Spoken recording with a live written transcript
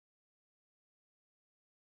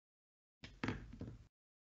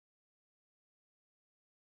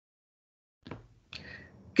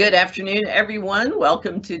Good afternoon, everyone.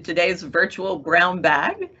 Welcome to today's virtual brown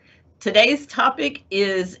bag. Today's topic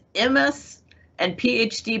is MS and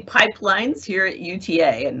PhD pipelines here at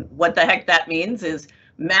UTA. And what the heck that means is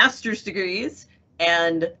master's degrees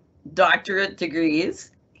and doctorate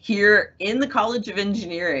degrees here in the College of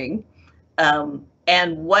Engineering,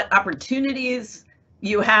 and what opportunities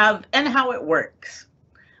you have and how it works.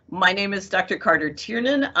 My name is Dr. Carter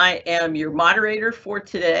Tiernan. I am your moderator for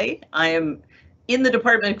today. I am in the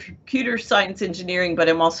Department of Computer Science Engineering, but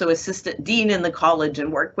I'm also Assistant Dean in the college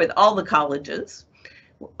and work with all the colleges.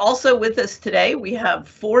 Also with us today, we have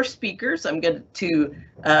 4 speakers. I'm going to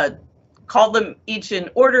call them each in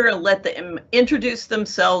order and let them introduce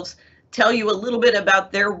themselves, tell you a little bit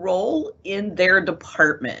about their role in their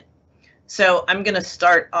department. So I'm going to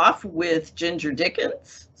start off with Ginger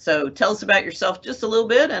Dickens. So tell us about yourself just a little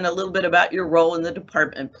bit and a little bit about your role in the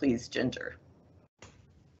department, please, Ginger.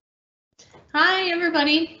 Hi,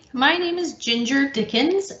 everybody. My name is Ginger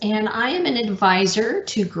Dickens, and I am an advisor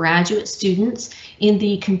to graduate students in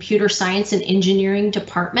the Computer Science and Engineering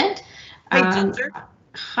department. Hi, Ginger.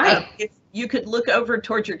 Hi. If you could look over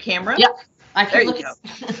towards your camera. Yep, I can there look. You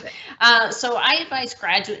go. So I advise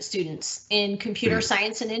graduate students in Computer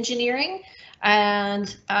Science and Engineering,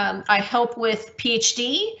 and I help with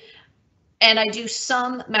PhD. And I do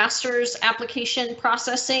some master's application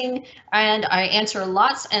processing, and I answer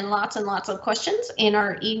lots and lots and lots of questions in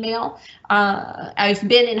our email. I've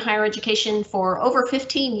been in higher education for over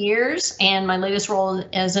 15 years, and my latest role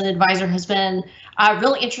as an advisor has been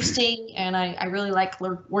really interesting, and I really like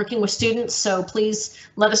working with students. So please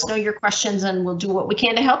let us know your questions, and we'll do what we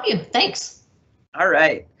can to help you. Thanks. All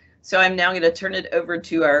right. So I'm now going to turn it over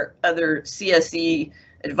to our other CSE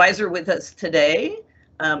advisor with us today.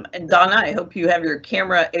 And Donna, I hope you have your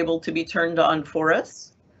camera able to be turned on for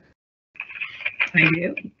us. I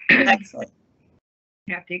do. Excellent.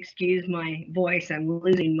 You have to excuse my voice. I'm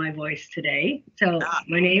losing my voice today. So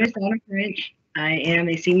my name is Donna French. I am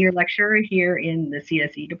a senior lecturer here in the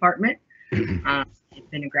CSE department. I've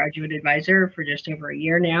been a graduate advisor for just over a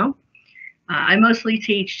year now. I mostly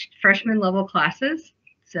teach freshman level classes,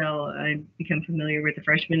 so I've become familiar with the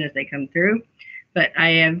freshmen as they come through. But I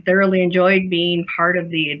have thoroughly enjoyed being part of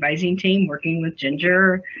the advising team, working with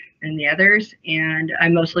Ginger and the others. And I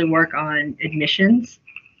mostly work on admissions.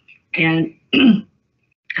 And I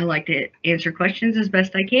like to answer questions as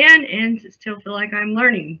best I can and still feel like I'm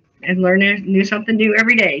learning and learning something new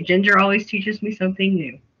every day. Ginger always teaches me something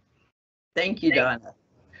new. Thank you, Donna.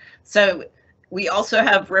 So we also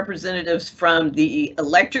have representatives from the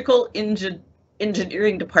electrical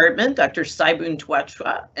engineering department, Dr. Saibun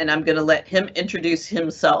Twachwa, and I'm going to let him introduce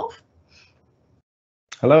himself.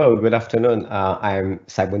 Hello, good afternoon. I'm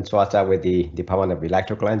Saibun Twachwa with the Department of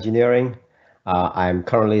Electrical Engineering. I'm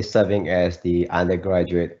currently serving as the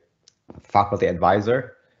undergraduate faculty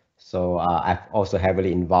advisor. So I'm also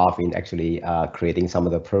heavily involved in actually creating some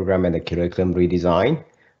of the program and the curriculum redesign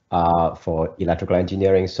for electrical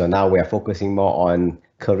engineering. So now we are focusing more on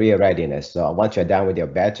career readiness. So once you're done with your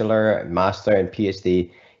bachelor, master, and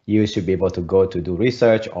PhD, you should be able to go to do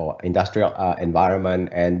research or industrial environment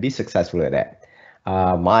and be successful at that.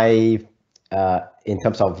 In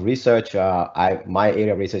terms of research, my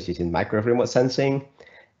area of research is in microwave remote sensing,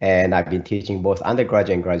 and I've been teaching both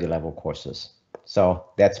undergraduate and graduate level courses. So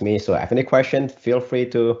that's me. So if you have any questions, feel free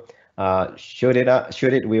to shoot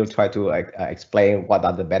it. We'll try to explain what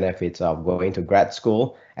are the benefits of going to grad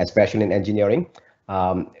school, especially in engineering. We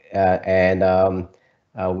have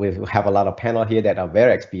a lot of panel here that are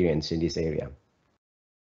very experienced in this area.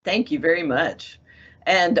 Thank you very much.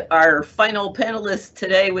 And our final panelist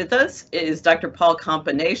today with us is Dr. Paul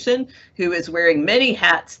Combination, who is wearing many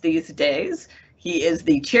hats these days. He is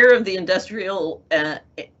the chair of the Industrial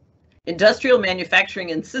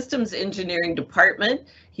Manufacturing and Systems Engineering Department.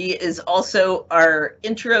 He is also our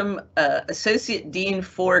interim associate dean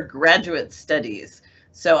for graduate studies.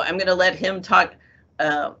 So I'm going to let him talk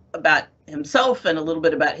about himself and a little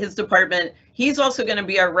bit about his department. He's also going to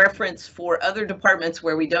be our reference for other departments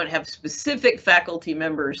where we don't have specific faculty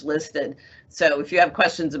members listed. So if you have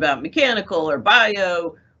questions about mechanical or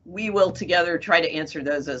bio, we will together try to answer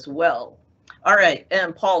those as well. All right,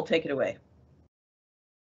 and Paul, take it away.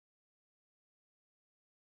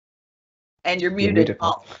 And you're muted,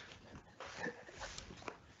 Paul.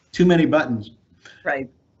 Too many buttons. Right.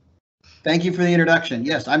 Thank you for the introduction.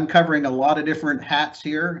 Yes, I'm covering a lot of different hats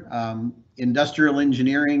here. Industrial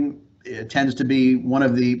engineering tends to be one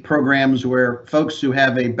of the programs where folks who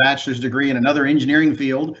have a bachelor's degree in another engineering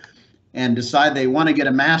field and decide they want to get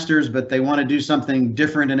a master's, but they want to do something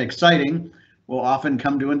different and exciting, will often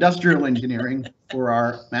come to industrial engineering for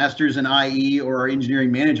our master's in IE or our engineering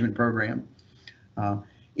management program.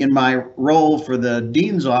 In my role for the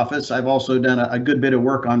dean's office, I've also done a good bit of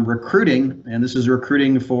work on recruiting, and this is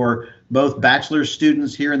recruiting for both bachelor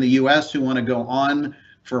students here in the US who want to go on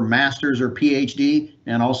for master's or PhD,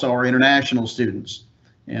 and also our international students.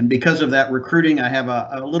 And because of that recruiting, I have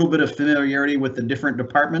a little bit of familiarity with the different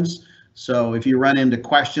departments. So if you run into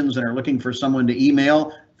questions and are looking for someone to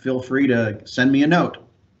email, feel free to send me a note.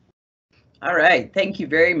 All right, thank you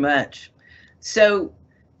very much. So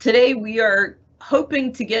today we are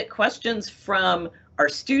hoping to get questions from our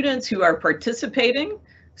students who are participating.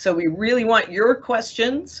 So we really want your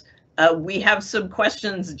questions. We have some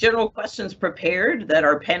questions, general questions prepared that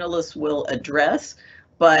our panelists will address,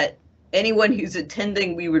 but anyone who's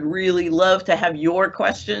attending, we would really love to have your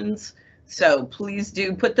questions. So please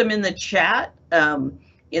do put them in the chat,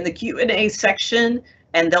 in the Q&A section,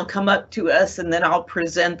 and they'll come up to us and then I'll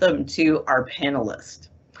present them to our panelists.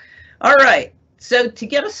 All right, so to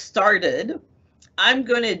get us started, I'm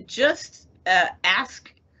going to just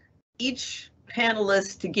ask each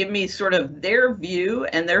panelist to give me sort of their view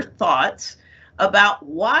and their thoughts about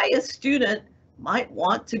why a student might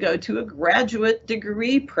want to go to a graduate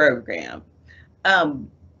degree program.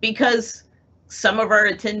 Because some of our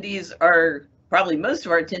attendees are, probably most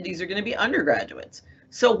of our attendees are going to be undergraduates.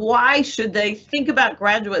 So why should they think about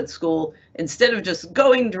graduate school instead of just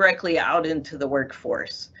going directly out into the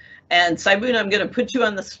workforce? And Saibun, I'm going to put you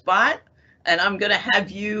on the spot, and I'm going to have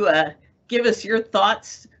you give us your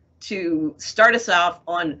thoughts to start us off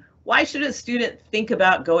on why should a student think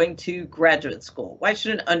about going to graduate school? Why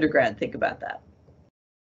should an undergrad think about that?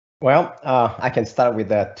 Well, I can start with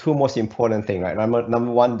the two most important things, right?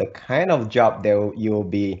 Number one, the kind of job that you'll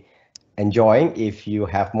be enjoying if you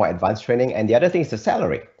have more advanced training, and the other thing is the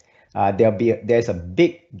salary. There's a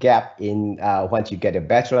big gap in once you get a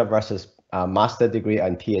bachelor versus master degree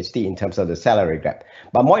and PhD in terms of the salary gap.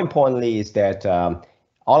 But more importantly is that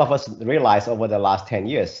all of us realize over the last 10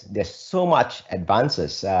 years, there's so much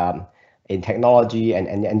advances in technology and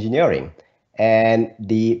engineering, and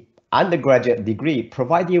the undergraduate degree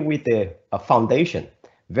provide you with a foundation,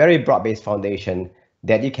 very broad-based foundation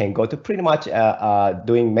that you can go to pretty much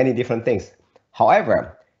doing many different things.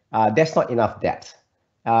 However, that's not enough depth.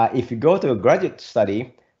 If you go to a graduate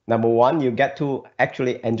study, number one, you get to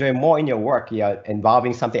actually enjoy more in your work. You're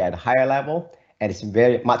involving something at a higher level, and it's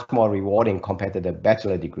very much more rewarding compared to the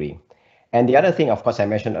bachelor degree. And the other thing, of course, I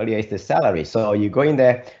mentioned earlier is the salary. So you go in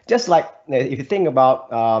there, just like if you think about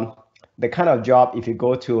the kind of job, if you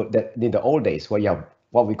go to in the old days where you have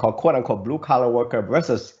what we call quote unquote blue collar worker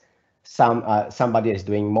versus somebody is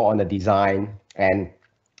doing more on the design and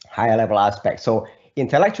higher level aspect. So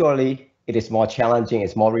intellectually, it is more challenging,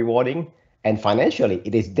 it's more rewarding, and financially,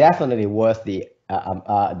 it is definitely worth the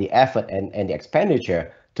effort and the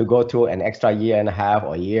expenditure to go through an extra year and a half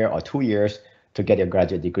or year or 2 years to get your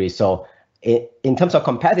graduate degree. So in terms of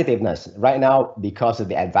competitiveness, right now, because of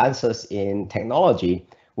the advances in technology,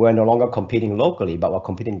 we're no longer competing locally, but we're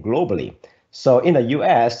competing globally. So in the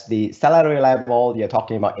US, the salary level, you're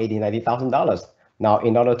talking about $80,000, $90,000. Now,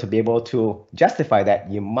 in order to be able to justify that,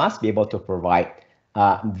 you must be able to provide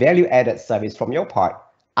value-added service from your part.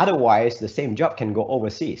 Otherwise, the same job can go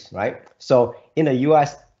overseas, right? So in the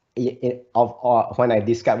US, when I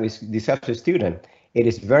discuss with students, it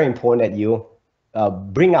is very important that you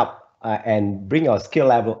bring up and bring your skill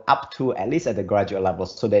level up to at least at the graduate level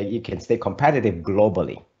so that you can stay competitive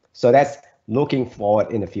globally. So that's looking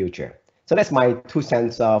forward in the future. So that's my 2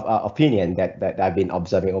 cents of opinion that I've been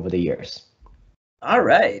observing over the years. All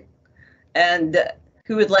right. And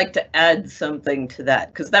who would like to add something to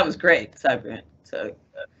that? Because that was great, Saibun. So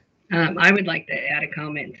I would like to add a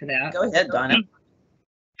comment to that. Go ahead, Donna.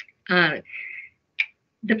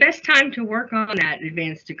 The best time to work on that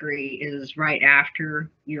advanced degree is right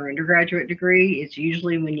after your undergraduate degree. It's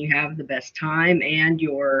usually when you have the best time and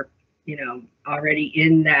you're, already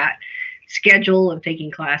in that schedule of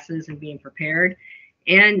taking classes and being prepared.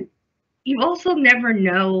 And you also never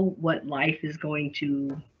know what life is going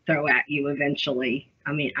to throw at you eventually.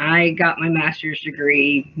 I mean, I got my master's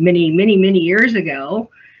degree many, many, many years ago,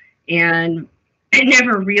 and I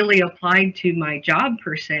never really applied to my job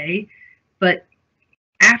per se, but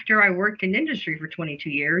after I worked in industry for 22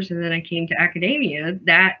 years and then I came to academia,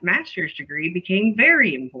 that master's degree became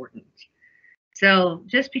very important. So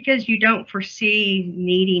just because you don't foresee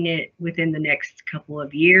needing it within the next couple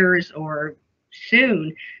of years or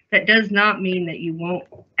soon, that does not mean that you won't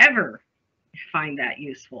ever find that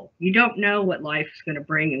useful. You don't know what life is going to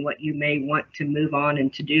bring and what you may want to move on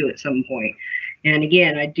and to do at some point. And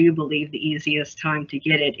again, I do believe the easiest time to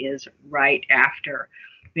get it is right after.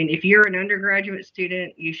 I mean, if you're an undergraduate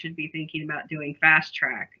student, you should be thinking about doing fast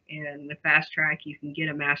track. And the fast track, you can get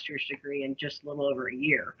a master's degree in just a little over a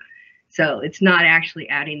year. So it's not actually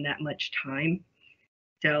adding that much time.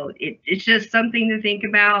 So it's just something to think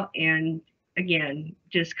about. And again,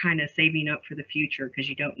 just kind of saving up for the future because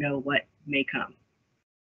you don't know what may come.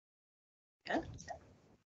 Yeah.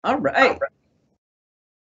 All right.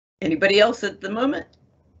 Anybody else at the moment?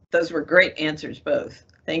 Those were great answers, both.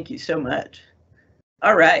 Thank you so much.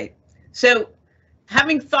 All right. So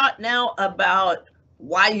having thought now about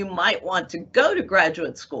why you might want to go to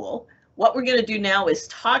graduate school, what we're going to do now is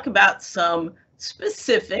talk about some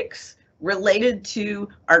specifics related to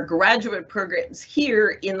our graduate programs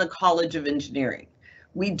here in the College of Engineering.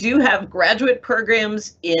 We do have graduate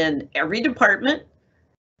programs in every department.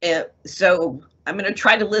 So I'm going to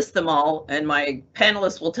try to list them all, and my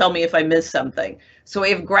panelists will tell me if I miss something. So we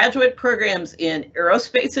have graduate programs in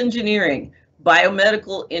aerospace engineering,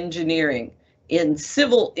 biomedical engineering, in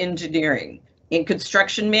civil engineering, in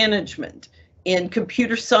construction management, in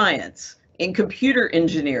computer science, in computer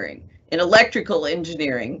engineering, in electrical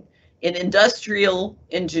engineering, in industrial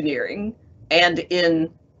engineering, and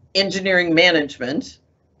in engineering management.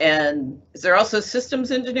 And is there also systems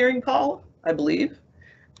engineering, Paul? I believe.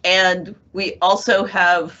 And we also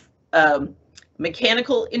have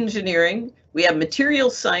mechanical engineering. We have material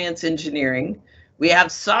science engineering. We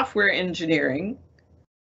have software engineering.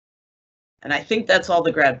 And I think that's all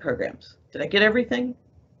the grad programs. Did I get everything?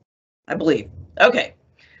 I believe. Okay.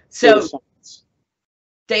 So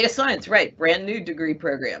data science, right. Brand new degree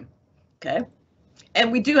program. Okay.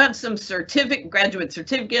 And we do have some graduate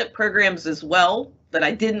certificate programs as well that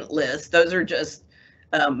I didn't list. Those are just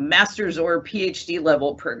master's or PhD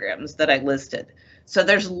level programs that I listed. So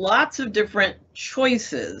there's lots of different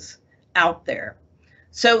choices out there.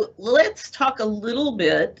 So let's talk a little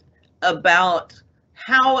bit about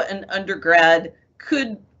how an undergrad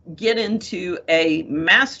could get into a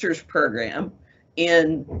master's program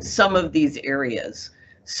in some of these areas.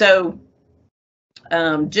 So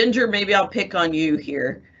Ginger, maybe I'll pick on you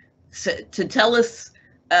here to tell us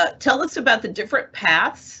about the different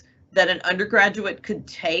paths that an undergraduate could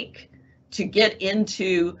take to get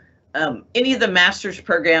into any of the master's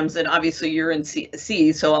programs. And obviously you're in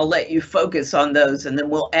CSE, so I'll let you focus on those and then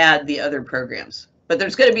we'll add the other programs. But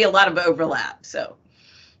there's going to be a lot of overlap, so.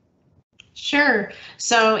 Sure.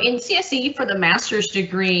 So in CSE for the master's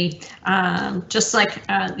degree, just like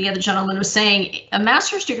the other gentleman was saying, a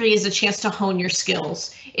master's degree is a chance to hone your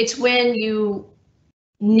skills. It's when you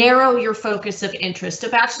narrow your focus of interest. A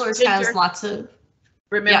bachelor's Ginger, has lots of...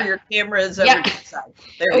 Remember your camera is over to the side.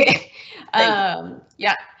 There we go.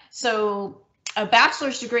 Yeah. So a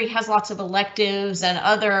bachelor's degree has lots of electives and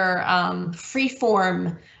other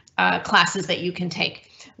free-form classes that you can take,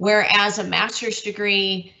 whereas a master's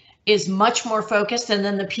degree is much more focused, and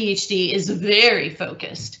then the PhD is very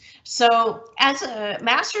focused. So as a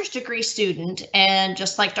master's degree student, and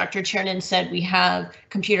just like Dr. Chernin said, we have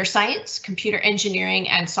computer science, computer engineering,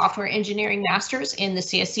 and software engineering masters in the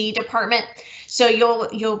CSE department. So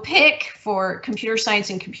you'll pick for computer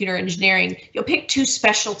science and computer engineering, you'll pick two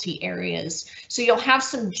specialty areas. So you'll have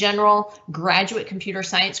some general graduate computer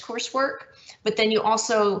science coursework, but then you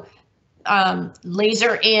also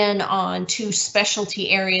laser in on two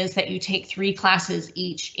specialty areas that you take 3 classes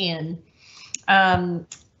each in.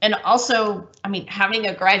 And also, I mean, having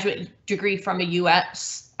a graduate degree from a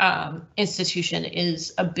U.S. Institution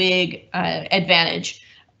is a big advantage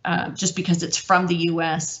just because it's from the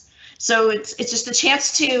U.S. So it's just a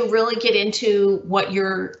chance to really get into what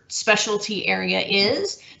your specialty area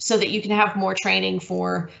is so that you can have more training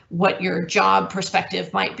for what your job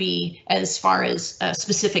perspective might be as far as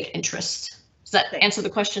specific interest. Does that answer the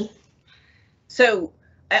question? So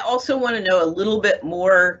I also want to know a little bit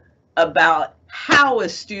more about how a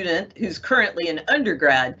student who's currently an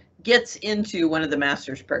undergrad gets into one of the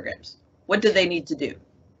master's programs. What do they need to do?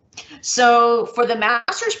 So for the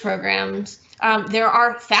master's programs, there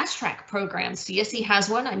are fast track programs. CSE has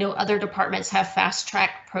one. I know other departments have fast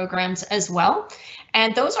track programs as well.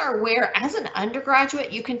 And those are where, as an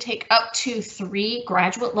undergraduate, you can take up to 3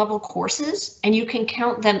 graduate level courses and you can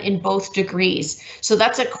count them in both degrees. So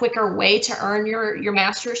that's a quicker way to earn your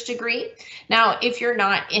master's degree. Now, if you're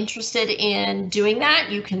not interested in doing that,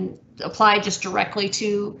 you can apply just directly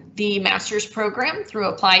to the master's program through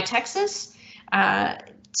Apply Texas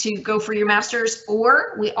to go for your master's,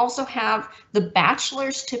 or we also have the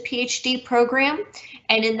bachelor's to PhD program.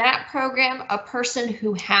 And in that program, a person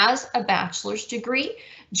who has a bachelor's degree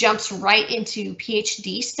jumps right into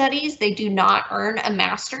PhD studies. They do not earn a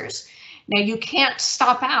master's. Now you can't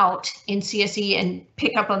stop out in CSE and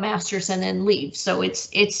pick up a master's and then leave. So it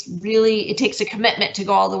takes a commitment to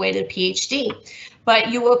go all the way to PhD. But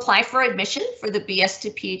you will apply for admission for the BS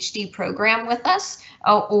to PhD program with us,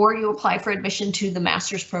 or you apply for admission to the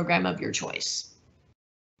master's program of your choice.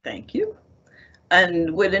 Thank you.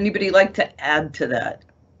 And would anybody like to add to that?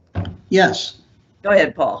 Yes. Go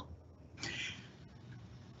ahead, Paul.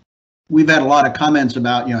 We've had a lot of comments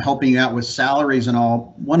about, helping you out with salaries and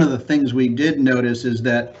all. One of the things we did notice is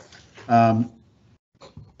that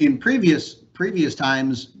in previous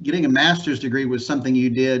times, getting a master's degree was something you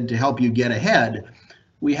did to help you get ahead.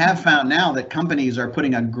 We have found now that companies are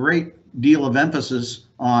putting a great deal of emphasis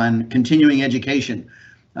on continuing education.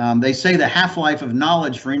 They say the half-life of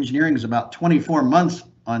knowledge for engineering is about 24 months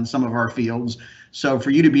on some of our fields. So for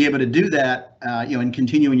you to be able to do that, and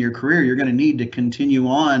continue in your career, you're going to need to continue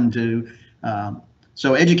on to.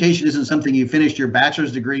 So education isn't something you finished your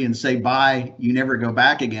bachelor's degree and say bye, you never go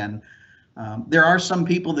back again. There are some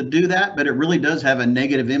people that do that, but it really does have a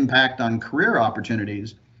negative impact on career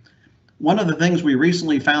opportunities. One of the things we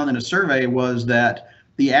recently found in a survey was that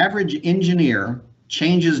the average engineer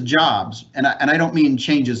changes jobs, and I don't mean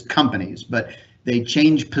changes companies, but they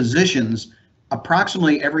change positions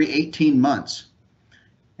approximately every 18 months.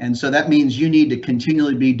 And so that means you need to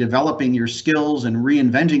continually be developing your skills and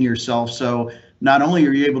reinventing yourself. So not only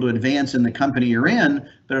are you able to advance in the company you're in,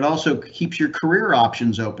 but it also keeps your career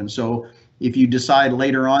options open. So if you decide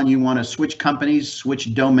later on you want to switch companies,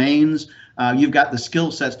 switch domains, you've got the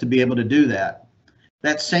skill sets to be able to do that.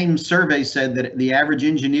 That same survey said that the average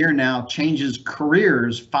engineer now changes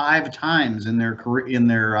careers 5 times in their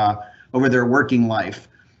career, over their working life.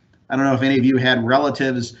 I don't know if any of you had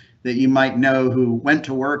relatives that you might know who went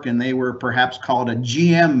to work and they were perhaps called a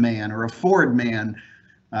GM man or a Ford man.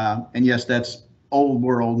 And yes, that's old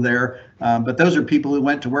world there. But those are people who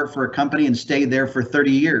went to work for a company and stayed there for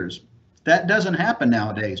 30 years. That doesn't happen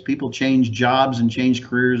nowadays. People change jobs and change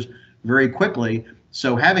careers very quickly.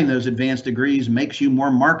 So having those advanced degrees makes you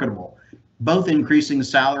more marketable, both increasing the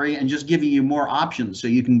salary and just giving you more options so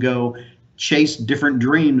you can go chase different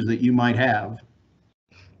dreams that you might have.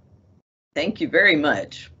 Thank you very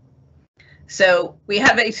much. So we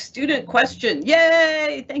have a student question.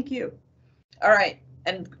 Yay, thank you. All right,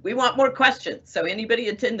 and we want more questions. So anybody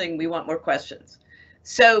attending, we want more questions.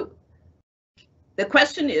 So the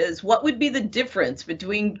question is, what would be the difference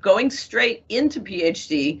between going straight into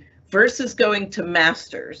PhD versus going to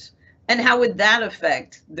master's? And how would that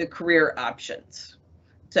affect the career options?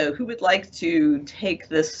 So who would like to take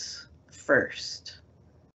this first?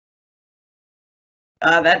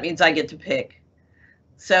 That means I get to pick.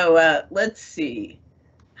 So let's see.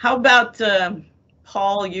 How about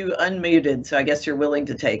Paul, you unmuted, so I guess you're willing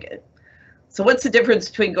to take it. So what's the difference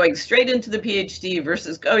between going straight into the PhD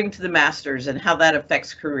versus going to the master's and how that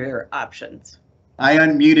affects career options? I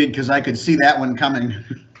unmuted because I could see that one coming.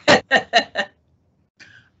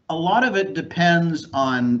 A lot of it depends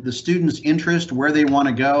on the student's interest, where they want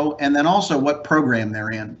to go, and then also what program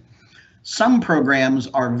they're in. Some programs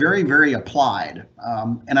are very, very applied,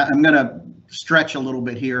 and I'm going to stretch a little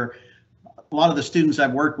bit here. A lot of the students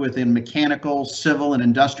I've worked with in mechanical, civil, and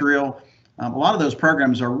industrial, a lot of those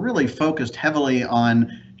programs are really focused heavily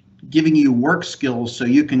on giving you work skills so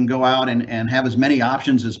you can go out and have as many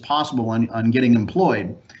options as possible on getting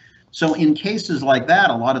employed. So in cases like that,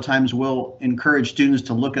 a lot of times we'll encourage students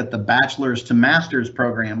to look at the bachelor's to master's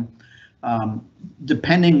program.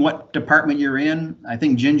 Depending what department you're in, I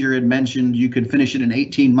think Ginger had mentioned you could finish it in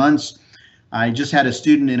 18 months. I just had a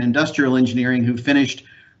student in industrial engineering who finished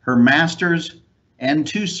her master's and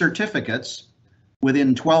 2 certificates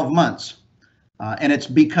within 12 months. And it's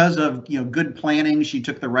because of good planning. She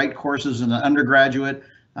took the right courses as an undergraduate.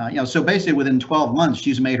 So basically within 12 months,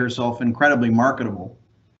 she's made herself incredibly marketable.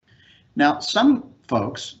 Now, some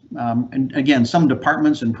folks, and again, some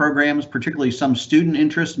departments and programs, particularly some student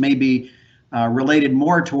interests, may be related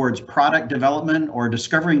more towards product development or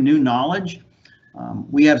discovering new knowledge.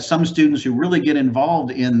 We have some students who really get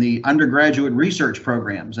involved in the undergraduate research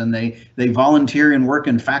programs, and they volunteer and work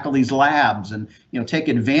in faculty's labs and take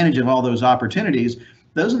advantage of all those opportunities.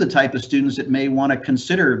 Those are the type of students that may want to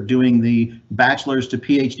consider doing the bachelor's to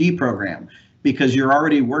PhD program, because you're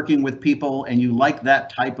already working with people and you like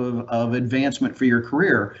that type of advancement for your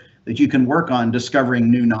career, that you can work on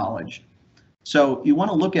discovering new knowledge. So you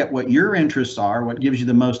want to look at what your interests are, what gives you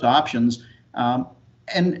the most options,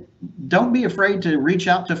 and don't be afraid to reach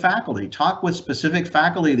out to faculty. Talk with specific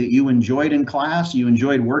faculty that you enjoyed in class, you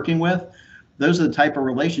enjoyed working with. Those are the type of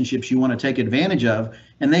relationships you want to take advantage of,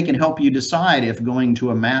 and they can help you decide if going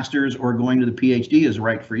to a master's or going to the PhD is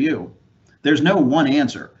right for you. There's no one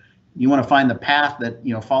answer. you want to find the path that,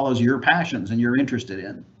 you know, follows your passions and you're interested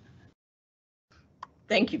in.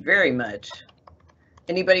 Thank you very much.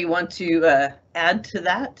 Anybody want to add to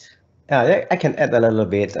that? I can add a little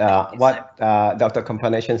bit. What Dr.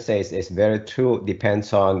 Combination says is very true.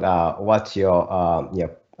 Depends on what's your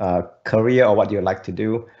career or what you like to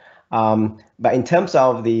do. But in terms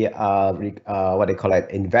of the what they call it,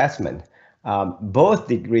 investment, both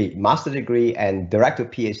degree, master degree and direct to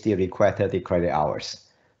PhD require 30 credit hours.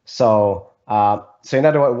 So in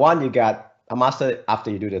other words, one, you got a master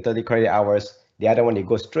after you do the 30 credit hours. The other one, you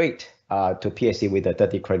go straight to PhD with the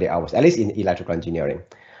 30 credit hours, at least in electrical engineering.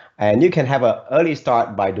 And you can have an early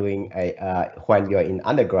start by doing when you're in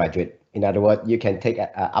undergraduate. In other words, you can take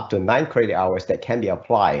up to 9 credit hours that can be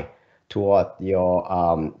applied toward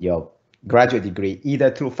your graduate degree,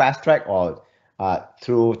 either through fast track or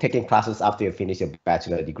through taking classes after you finish your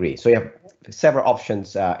bachelor degree. So you have several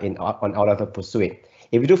options on order to pursue it.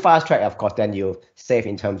 If you do fast track, of course, then you save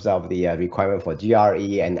in terms of the requirement for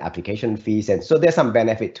GRE and application fees, and so there's some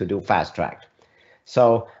benefit to do fast track.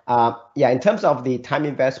 So yeah, in terms of the time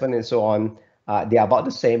investment and so on, they are about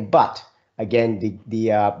the same. But again,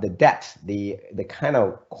 the depth, the kind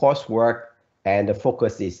of coursework and the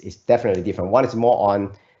focus is definitely different. One is more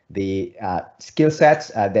on the skill sets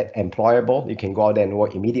that employable. You can go out there and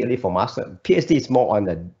work immediately for master. PhD is more on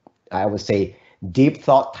the, I would say, deep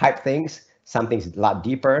thought type things. Something's a lot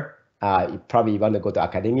deeper. You probably want to go to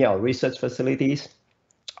academia or research facilities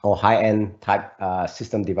or high-end type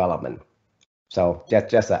system development. So that's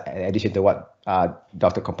just an addition to what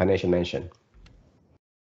Dr. Combination mentioned.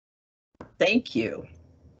 Thank you.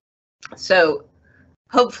 So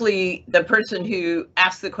hopefully the person who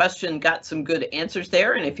asked the question got some good answers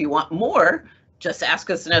there. And if you want more, just ask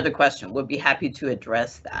us another question. We'll be happy to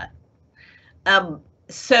address that.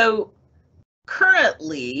 So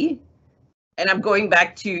currently, and I'm going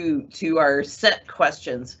back to our set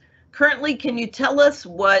questions. Currently, can you tell us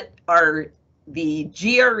what are the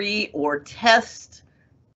GRE or test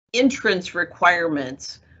entrance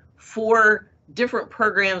requirements for different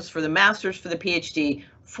programs, for the master's, for the PhD,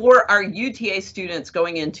 for our UTA students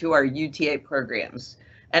going into our UTA programs?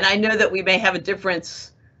 And I know that we may have a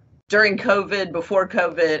difference during COVID, before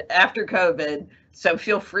COVID, after COVID, so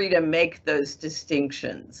feel free to make those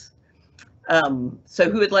distinctions. So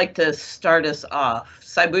who would like to start us off?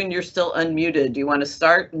 Saibun, you're still unmuted. Do you want to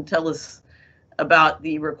start and tell us about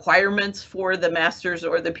the requirements for the master's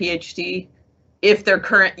or the PhD if they're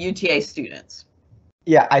current UTA students?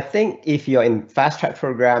 Yeah, I think if you're in fast track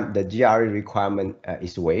program, the GRE requirement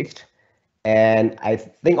is waived. And I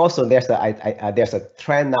think also there's a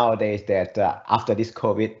trend nowadays that after this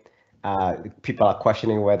COVID, people are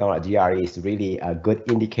questioning whether or not GRE is really a good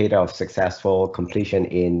indicator of successful completion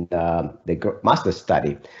in the master's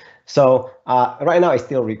study. So right now it's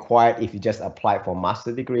still required if you just apply for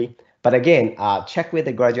master's degree. But again, check with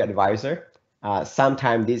the graduate advisor.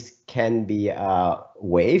 Sometimes this can be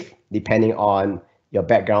waived depending on your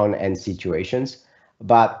background and situations.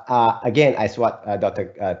 But again, as what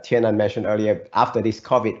Dr. Tiernan mentioned earlier, after this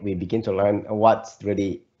COVID, we begin to learn what's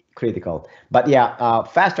really critical. But yeah,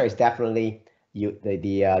 fast track is definitely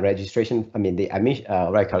the registration. I mean, the admission,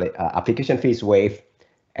 what I call it, application fee is waived,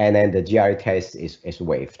 and then the GRE test is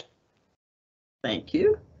waived. Thank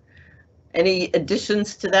you. Any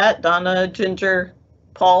additions to that, Donna, Ginger,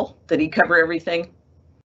 Paul? Did he cover everything?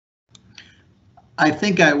 I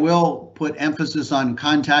think I will put emphasis on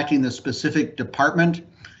contacting the specific department.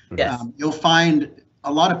 Yes. You'll find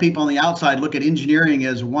a lot of people on the outside look at engineering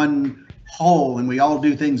as one whole and we all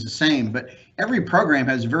do things the same, but every program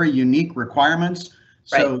has very unique requirements.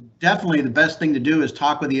 So right. Definitely the best thing to do is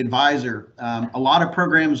talk with the advisor. A lot of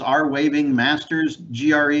programs are waiving masters,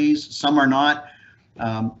 GREs, some are not.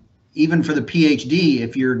 Even for the PhD,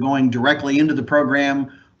 if you're going directly into the program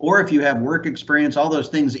or if you have work experience, all those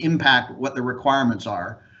things impact what the requirements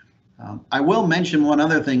are. I will mention one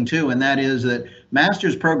other thing too, and that is that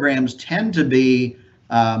master's programs tend to be,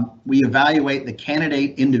 we evaluate the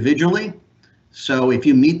candidate individually. So if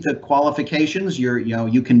you meet the qualifications,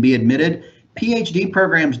 you can be admitted. PhD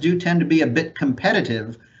programs do tend to be a bit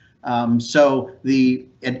competitive. So the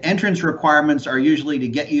entrance requirements are usually to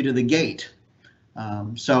get you to the gate.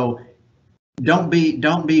 So don't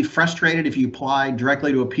be frustrated if you apply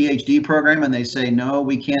directly to a PhD program and they say, no,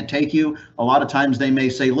 we can't take you. A lot of times they may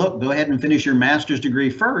say, look, go ahead and finish your master's degree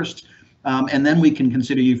first, and then we can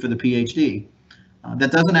consider you for the PhD.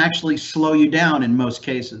 That doesn't actually slow you down in most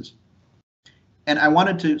cases. And I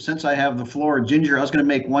wanted to, since I have the floor, Ginger, I was going to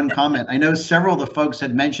make one comment. I know several of the folks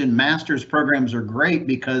had mentioned master's programs are great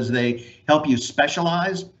because they help you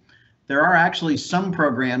specialize. There are actually some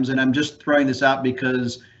programs, and I'm just throwing this out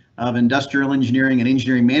because of industrial engineering and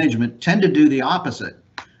engineering management tend to do the opposite.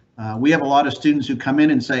 We have a lot of students who come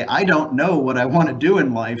in and say, I don't know what I want to do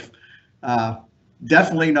in life.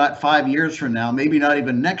 Definitely not 5 years from now, maybe not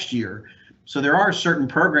even next year. So there are certain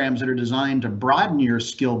programs that are designed to broaden your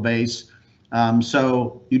skill base,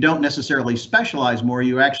 so you don't necessarily specialize more,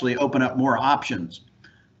 you actually open up more options.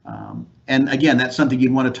 And again, that's something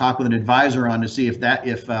you'd want to talk with an advisor on to see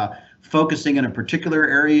if focusing in a particular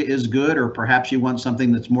area is good, or perhaps you want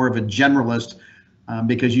something that's more of a generalist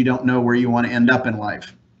because you don't know where you want to end up in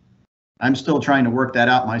life. I'm still trying to work that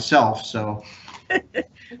out myself, so.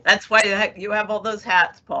 That's why you have all those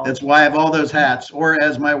hats, Paul. That's why I have all those hats, or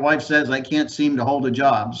as my wife says, I can't seem to hold a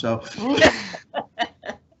job, so.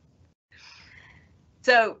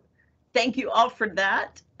 So thank you all for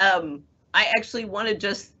that. I actually want to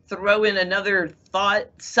just throw in another thought.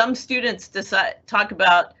 Some students talk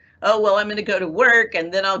about, oh, well, I'm going to go to work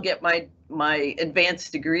and then I'll get my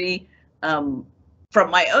advanced degree. From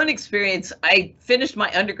my own experience, I finished my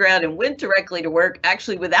undergrad and went directly to work,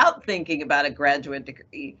 actually without thinking about a graduate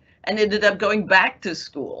degree, and ended up going back to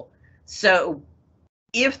school. So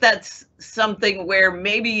if that's something where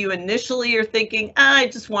maybe you initially are thinking, I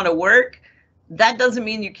just want to work, that doesn't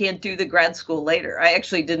mean you can't do the grad school later. I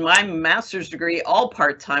actually did my master's degree all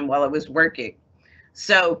part-time while I was working.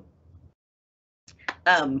 So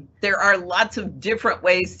there are lots of different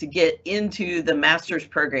ways to get into the master's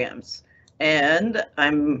programs. And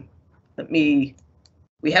we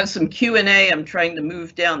have some Q&A. I'm trying to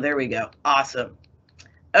move down. There we go. Awesome.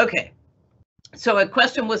 Okay. So a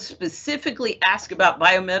question was specifically asked about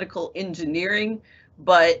biomedical engineering,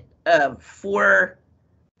 but I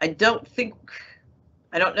don't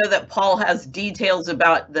know that Paul has details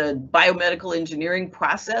about the biomedical engineering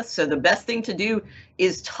process. So the best thing to do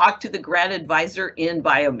is talk to the grad advisor in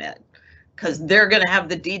biomed, because they're going to have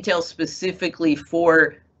the details specifically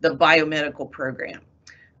for the biomedical program.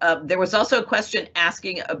 There was also a question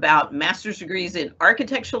asking about master's degrees in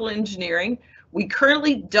architectural engineering. We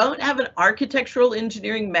currently don't have an architectural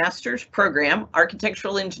engineering master's program.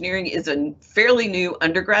 Architectural engineering is a fairly new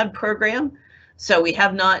undergrad program, so we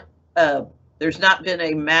have not, there's not been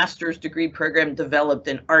a master's degree program developed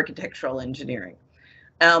in architectural engineering.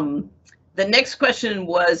 The next question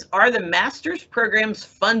was, are the master's programs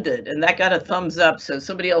funded? And that got a thumbs up, so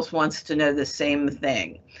somebody else wants to know the same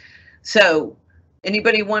thing. So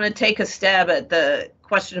anybody want to take a stab at the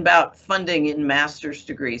question about funding in master's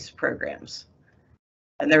degrees programs?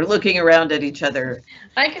 And they're looking around at each other.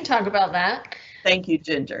 I can talk about that. Thank you,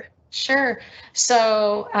 Ginger. Sure.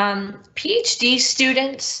 So PhD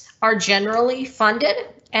students are generally funded,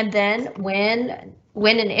 and then when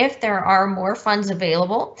and if there are more funds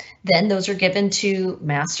available, then those are given to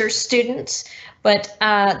master's students. But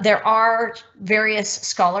there are various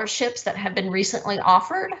scholarships that have been recently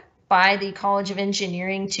offered by the College of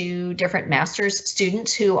Engineering to different master's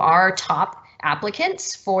students who are top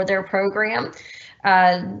applicants for their program.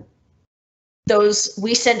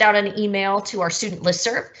 We send out an email to our student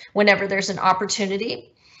listserv whenever there's an opportunity.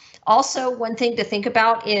 Also, one thing to think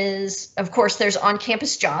about is, of course, there's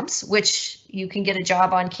on-campus jobs, which you can get a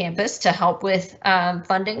job on campus to help with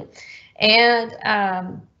funding.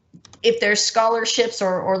 And if there's scholarships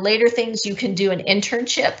or later things, you can do an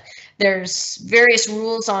internship. There's various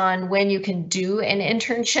rules on when you can do an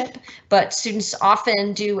internship, but students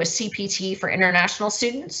often do a CPT for international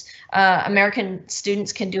students. American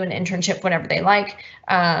students can do an internship whenever they like,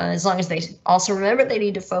 as long as they also remember they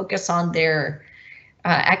need to focus on their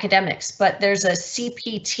academics. But there's a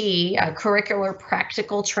CPT, a curricular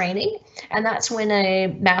practical training, and that's when a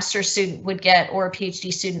master's student would get, or a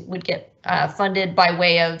PhD student would get funded by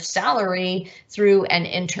way of salary through an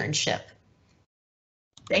internship.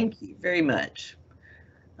 Thank you very much.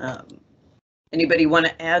 Anybody want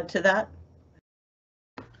to add to that?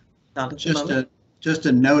 Just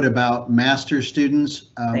a note about master's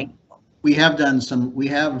students. We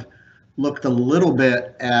have looked a little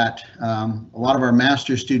bit at a lot of our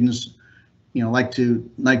master's students, like to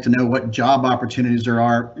know what job opportunities there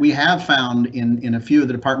are. We have found in a few of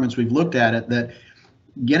the departments we've looked at it that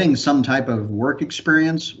getting some type of work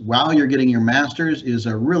experience while you're getting your master's is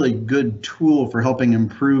a really good tool for helping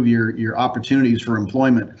improve your opportunities for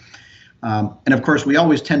employment. And of course, we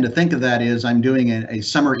always tend to think of that as I'm doing a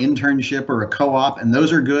summer internship or a co-op, and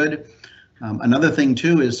those are good. Another thing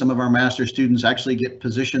too is some of our master's students actually get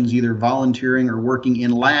positions either volunteering or working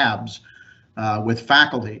in labs with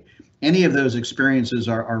faculty. Any of those experiences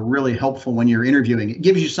are really helpful when you're interviewing. It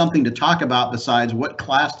gives you something to talk about besides what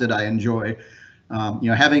class did I enjoy.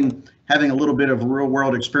 Having a little bit of real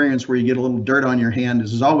world experience where you get a little dirt on your hand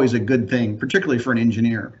is always a good thing, particularly for an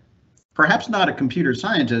engineer. Perhaps not a computer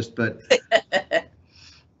scientist, but.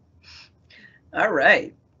 All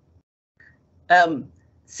right.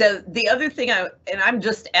 So the other thing I'm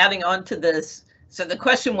just adding on to this. So the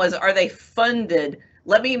question was, are they funded?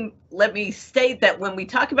 Let me state that when we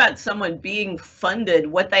talk about someone being funded,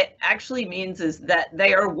 what that actually means is that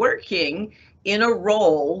they are working in a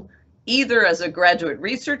role either as a graduate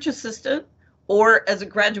research assistant or as a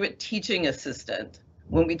graduate teaching assistant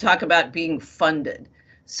when we talk about being funded.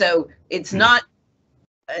 So it's not,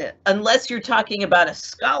 unless you're talking about a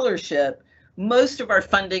scholarship, most of our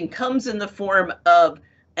funding comes in the form of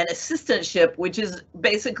an assistantship, which is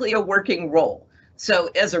basically a working role. So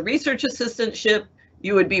as a research assistantship,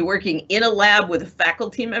 you would be working in a lab with a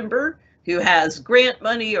faculty member who has grant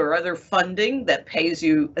money or other funding that pays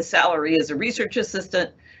you a salary as a research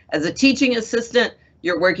assistant. As a teaching assistant,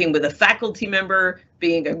 you're working with a faculty member,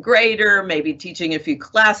 being a grader, maybe teaching a few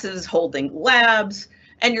classes, holding labs,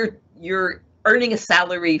 and you're earning a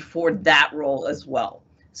salary for that role as well.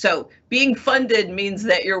 So being funded means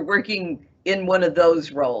that you're working in one of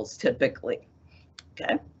those roles typically.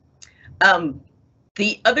 Okay.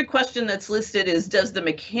 The other question that's listed is, does the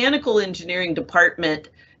mechanical engineering department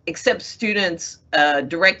accept students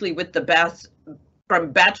directly with the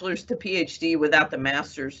from bachelor's to PhD without the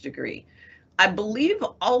master's degree? I believe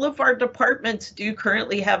all of our departments do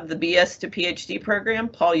currently have the BS to PhD program.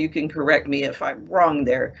 Paul, you can correct me if I'm wrong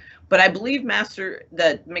there, but I believe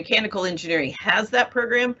that mechanical engineering has that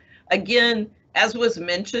program. Again, as was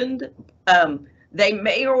mentioned, they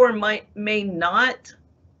may or may not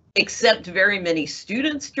accept very many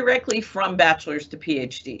students directly from bachelor's to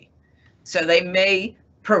PhD. So they may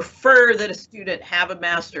prefer that a student have a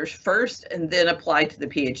master's first and then apply to the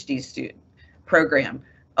PhD student program.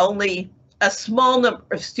 Only a small number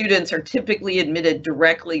of students are typically admitted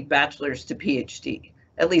directly bachelor's to PhD,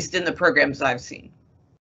 at least in the programs I've seen.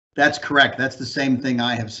 That's correct. That's the same thing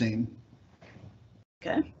I have seen.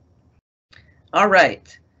 Okay. All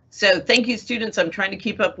right. So thank you, students. I'm trying to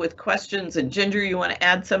keep up with questions. And Ginger, you want to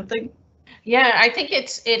add something? Yeah, I think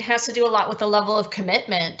it has to do a lot with the level of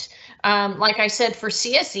commitment. Like I said, for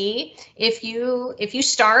CSE, if you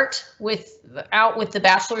start out with the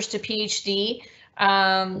bachelor's to PhD,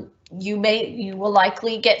 you will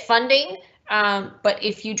likely get funding. But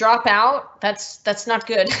if you drop out, that's not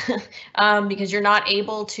good because you're not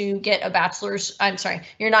able to get a bachelor's. I'm sorry,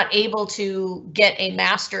 you're not able to get a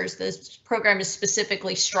master's. This program is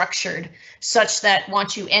specifically structured such that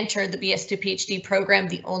once you enter the BS to PhD program,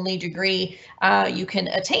 the only degree you can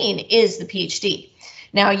attain is the PhD.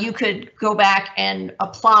 Now you could go back and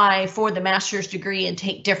apply for the master's degree and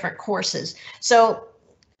take different courses. So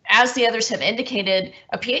as the others have indicated,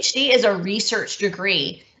 a PhD is a research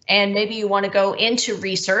degree. And maybe you want to go into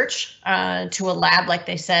research to a lab, like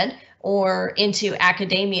they said, or into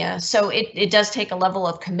academia. So it does take a level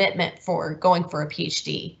of commitment for going for a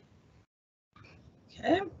PhD.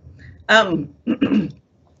 Okay.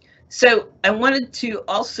 So I wanted to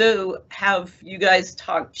also have you guys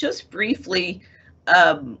talk just briefly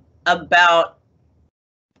about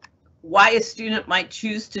why a student might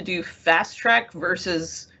choose to do fast track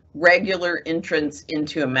versus regular entrance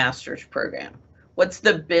into a master's program. What's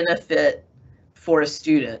the benefit for a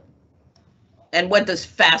student? And what does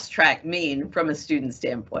fast track mean from a student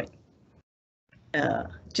standpoint?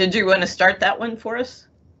 Ginger, you want to start that one for us?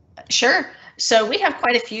 Sure. So we have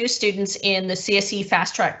quite a few students in the CSE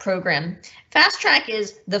Fast Track program. Fast Track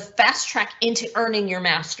is the fast track into earning your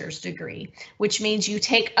master's degree, which means you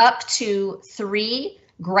take up to 3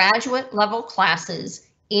 graduate level classes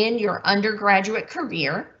in your undergraduate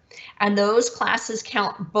career. And those classes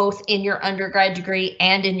count both in your undergrad degree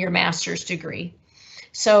and in your master's degree.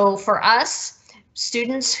 So for us,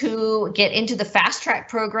 students who get into the fast track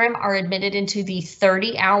program are admitted into the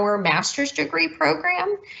 30-hour master's degree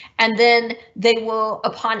program, and then they will,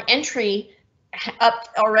 upon entry,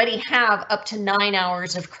 already have up to 9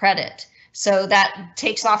 hours of credit. So that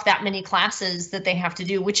takes off that many classes that they have to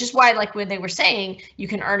do, which is why, like when they were saying, you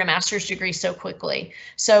can earn a master's degree so quickly.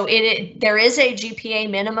 So there is a GPA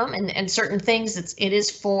minimum and certain things. It is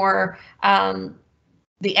for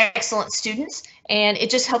the excellent students, and it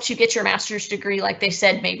just helps you get your master's degree, like they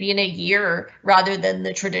said, maybe in a year rather than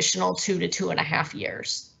the traditional 2 to 2.5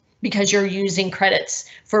 years, because you're using credits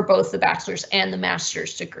for both the bachelor's and the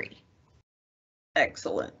master's degree.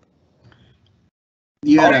 Excellent.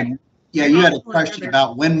 You had a question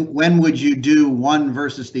about when would you do one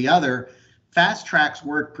versus the other. Fast tracks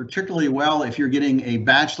work particularly well if you're getting a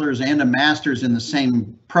bachelor's and a master's in the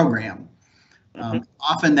same program.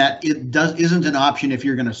 Often that isn't an option if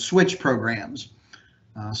you're going to switch programs.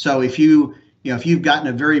 So if you if you've gotten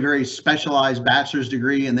a very, very specialized bachelor's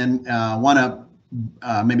degree and then want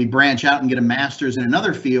to maybe branch out and get a master's in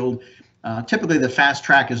another field, typically the fast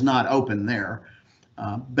track is not open there.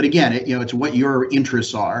 But again, it's what your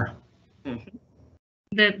interests are.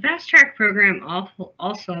 The fast track program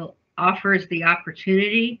also offers the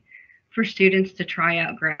opportunity for students to try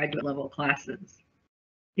out graduate level classes.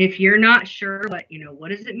 If you're not sure, what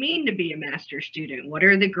does it mean to be a master's student? What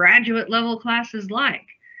are the graduate level classes like?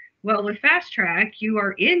 Well, with fast track, you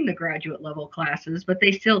are in the graduate level classes, but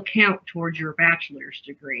they still count towards your bachelor's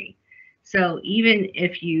degree. So even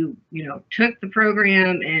if you took the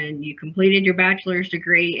program and you completed your bachelor's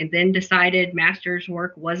degree and then decided master's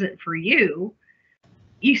work wasn't for you,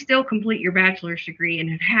 you still complete your bachelor's degree and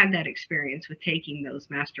have had that experience with taking those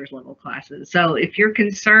master's level classes. So if you're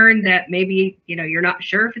concerned that maybe, you're not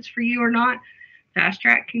sure if it's for you or not, fast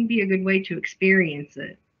track can be a good way to experience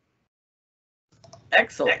it.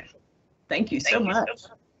 Excellent. Thank you so much.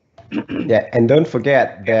 Yeah, and don't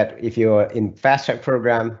forget that if you're in fast track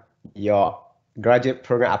program, your graduate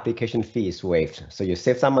program application fee is waived. So you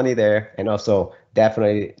save some money there, and also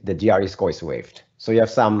definitely the GRE score is waived. So you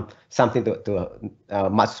have something to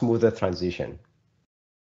much smoother transition.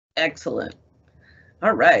 Excellent.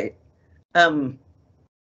 All right. Come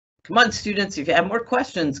on, students, if you have more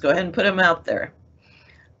questions, go ahead and put them out there.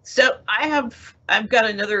 So I've got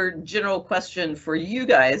another general question for you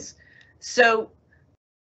guys. So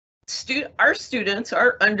our students,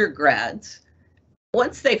 our undergrads,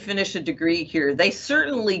 once they finish a degree here, they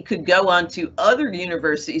certainly could go on to other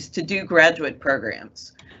universities to do graduate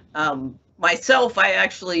programs. Myself, I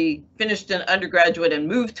actually finished an undergraduate and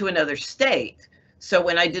moved to another state. So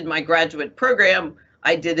when I did my graduate program,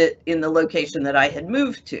 I did it in the location that I had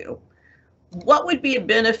moved to. What would be a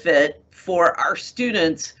benefit for our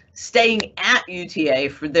students staying at UTA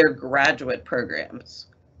for their graduate programs?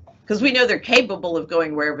 Because we know they're capable of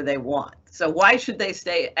going wherever they want. So why should they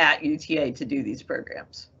stay at UTA to do these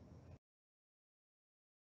programs?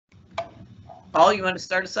 Paul, you want to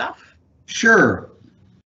start us off? Sure.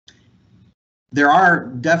 There are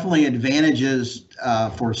definitely advantages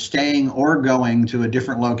for staying or going to a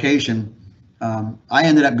different location. I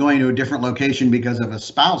ended up going to a different location because of a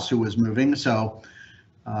spouse who was moving. So,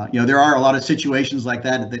 there are a lot of situations like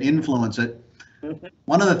that that influence it. Mm-hmm.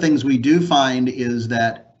 One of the things we do find is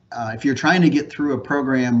that if you're trying to get through a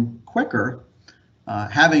program quicker,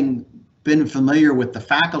 having been familiar with the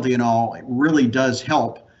faculty and all, it really does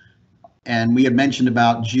help. And we had mentioned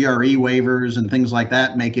about GRE waivers and things like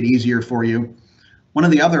that make it easier for you. One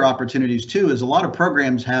of the other opportunities too is a lot of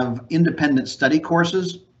programs have independent study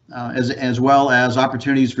courses as well as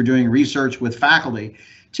opportunities for doing research with faculty.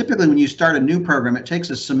 Typically when you start a new program, it takes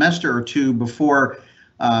a semester or two before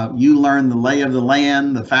you learn the lay of the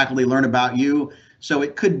land, the faculty learn about you. So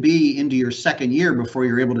it could be into your second year before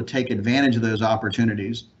you're able to take advantage of those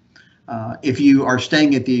opportunities. If you are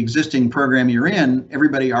staying at the existing program you're in,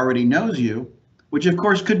 everybody already knows you, which of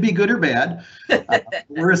course could be good or bad.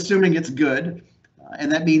 We're assuming it's good. And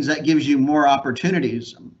that means that gives you more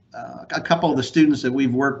opportunities. A couple of the students that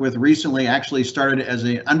we've worked with recently actually started as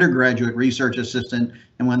an undergraduate research assistant.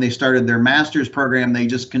 And when they started their master's program, they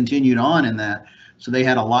just continued on in that. So they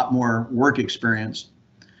had a lot more work experience.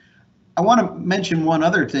 I want to mention one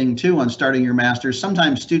other thing too on starting your master's.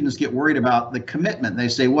 Sometimes students get worried about the commitment. They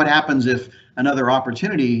say, what happens if another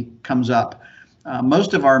opportunity comes up?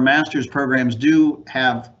 Most of our master's programs do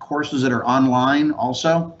have courses that are online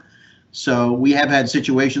also. So we have had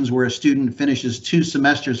situations where a student finishes 2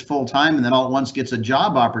 semesters full time and then all at once gets a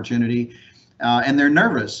job opportunity and they're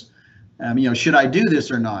nervous. Should I do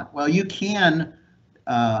this or not? Well, you can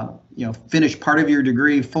finish part of your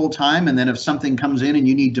degree full time, and then if something comes in and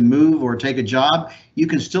you need to move or take a job, you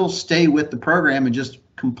can still stay with the program and just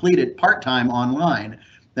complete it part-time online.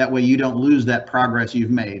 That way you don't lose that progress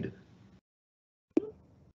you've made.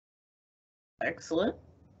 Excellent.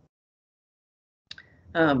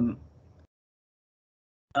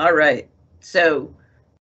 All right. So,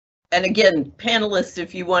 and again, panelists,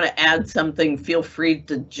 if you want to add something, feel free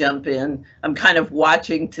to jump in. I'm kind of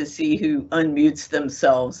watching to see who unmutes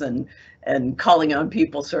themselves and calling on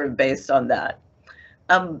people sort of based on that.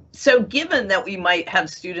 So given that we might have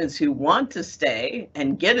students who want to stay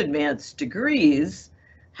and get advanced degrees,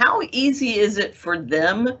 how easy is it for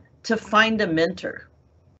them to find a mentor?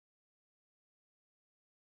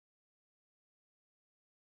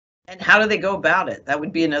 And how do they go about it? That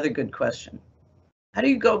would be another good question. How do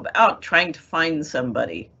you go about trying to find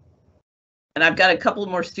somebody? And I've got a couple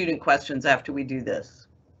more student questions after we do this.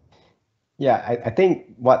 Yeah, I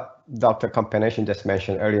think what Dr. Companation just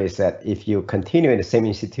mentioned earlier is that if you continue in the same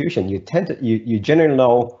institution, you generally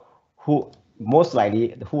know most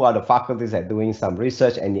likely who are the faculties that are doing some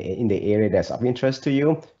research and in the area that's of interest to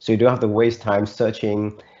you. So you don't have to waste time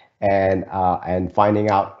searching and finding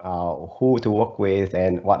out who to work with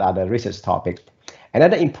and what are the research topics.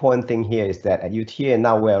 Another important thing here is that at UTA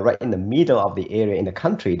now we're right in the middle of the area in the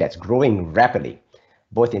country that's growing rapidly,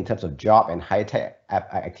 both in terms of job and high-tech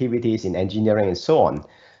activities in engineering and so on.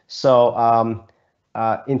 So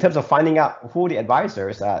in terms of finding out who the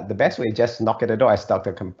advisors, the best way is just knock at the door, as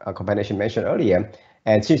Dr. Kompanation mentioned earlier.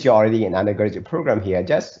 And since you're already in undergraduate program here,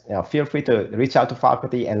 just feel free to reach out to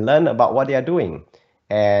faculty and learn about what they are doing.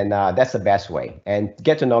 And that's the best way. And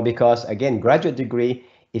get to know, because again, graduate degree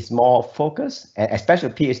is more focused, and especially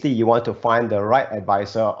PhD, you want to find the right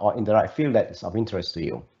advisor or in the right field that is of interest to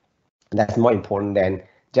you. And that's more important than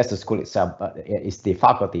just the school itself, but it's the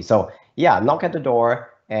faculty. So yeah, knock at the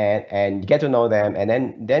door and get to know them, and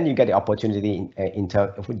then you get the opportunity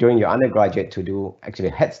during your undergraduate to do actually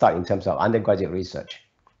a head start in terms of undergraduate research.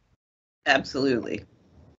 Absolutely.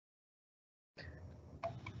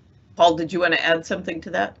 Paul, did you want to add something to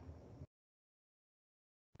that?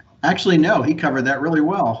 Actually, no, he covered that really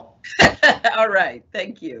well. All right,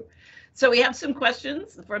 thank you. So we have some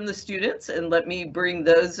questions from the students, and let me bring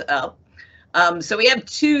those up. So we have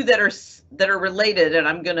two that are related, and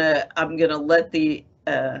I'm gonna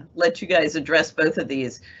let you guys address both of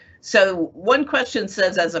these. So one question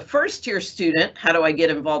says, as a first-year student, how do I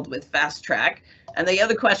get involved with Fast Track? And the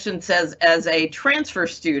other question says, as a transfer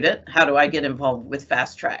student, how do I get involved with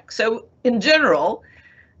Fast Track? So in general,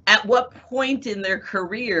 at what point in their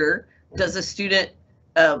career does a student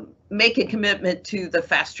make a commitment to the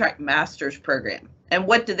Fast Track Master's program? And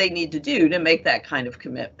what do they need to do to make that kind of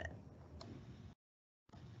commitment?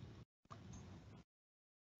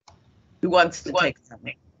 Who wants to take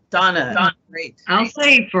something? Donna, great. I'll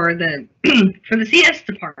say for the for the CS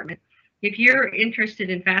department, if you're interested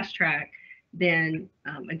in Fast Track, then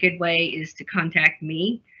a good way is to contact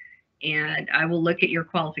me, and I will look at your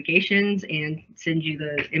qualifications and send you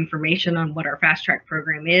the information on what our Fast Track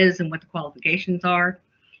program is and what the qualifications are.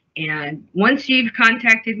 And once you've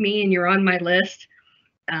contacted me and you're on my list,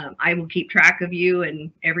 I will keep track of you,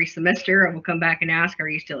 and every semester I will come back and ask, are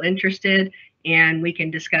you still interested? And we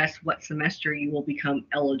can discuss what semester you will become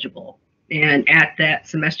eligible. And at that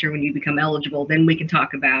semester, when you become eligible, then we can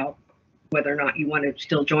talk about whether or not you want to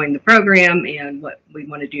still join the program and what we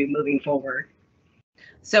want to do moving forward.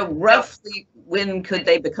 So roughly, when could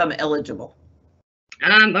they become eligible?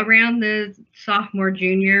 Around the sophomore,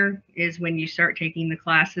 junior is when you start taking the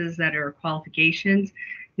classes that are qualifications.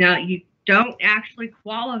 Now, you don't actually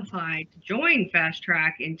qualify to join Fast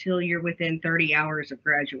Track until you're within 30 hours of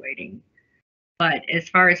graduating. But as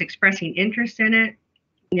far as expressing interest in it,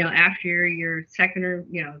 after your second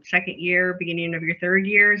year, beginning of your third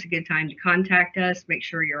year is a good time to contact us. Make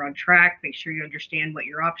sure you're on track. Make sure you understand what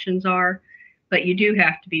your options are. But you do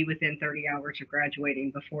have to be within 30 hours of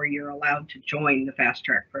graduating before you're allowed to join the Fast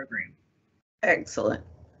Track program. Excellent.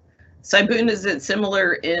 Saibun, is it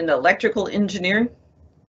similar in electrical engineering?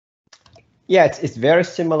 Yeah, it's very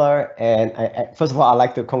similar. And first of all, I'd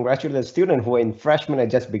like to congratulate the student who are in freshman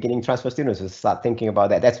and just beginning transfer students to start thinking about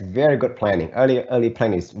that. That's very good planning. Early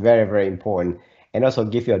planning is very, very important, and also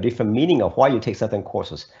give you a different meaning of why you take certain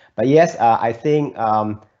courses. But yes, I think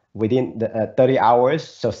within the 30 hours,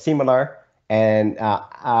 so similar. And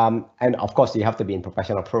of course, you have to be in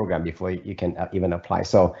professional program before you can even apply.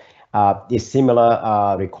 So it's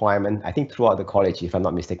similar requirement, I think, throughout the college, if I'm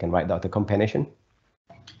not mistaken, right, Dr. Kompanation?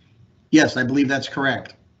 Yes, I believe that's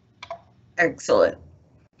correct. Excellent.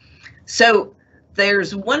 So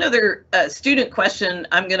there's one other student question.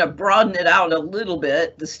 I'm going to broaden it out a little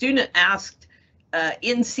bit. The student asked,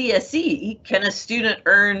 in CSE, can a student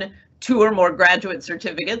earn 2 or more graduate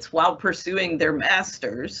certificates while pursuing their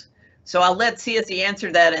master's? So I'll let CSE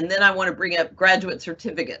answer that, and then I want to bring up graduate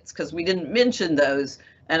certificates because we didn't mention those,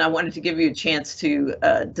 and I wanted to give you a chance to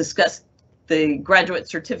discuss the graduate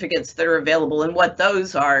certificates that are available and what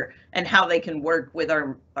those are and how they can work with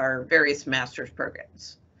our various master's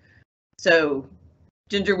programs. So,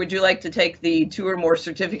 Ginger, would you like to take the 2 or more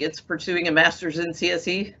certificates pursuing a master's in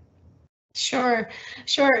CSE? Sure.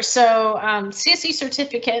 So CSE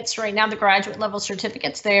certificates right now, the graduate level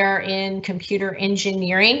certificates, they're in computer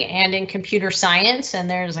engineering and in computer science, and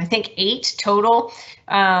there's, I think, 8 total.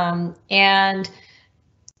 And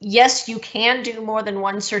yes, you can do more than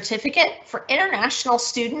one certificate. For international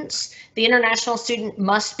students, the international student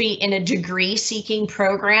must be in a degree seeking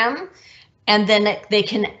program, and then they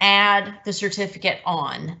can add the certificate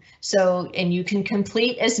on. So, and you can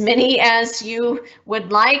complete as many as you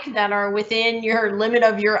would like that are within your limit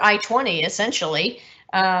of your I-20, essentially.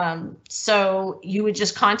 So you would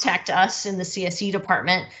just contact us in the CSE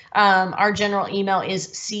department. Our general email is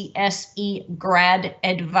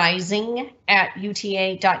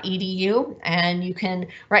csegradadvising@uta.edu, and you can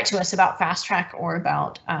write to us about fast track or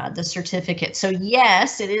about the certificate. So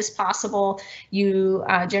yes, it is possible. You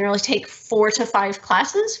generally take 4 to 5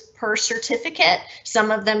 classes per certificate.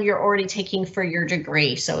 Some of them you're already taking for your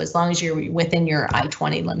degree. So as long as you're within your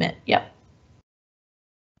I-20 limit. Yep.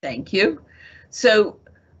 Thank you. So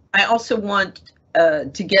I also want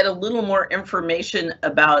to get a little more information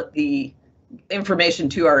about the information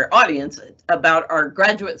to our audience about our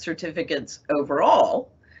graduate certificates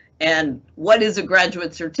overall, and what is a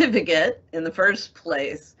graduate certificate in the first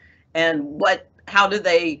place, and how do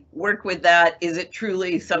they work with that? Is it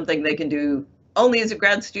truly something they can do only as a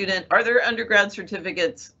grad student? Are there undergrad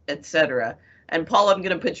certificates, etc.? And Paul, I'm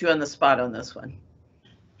going to put you on the spot on this one.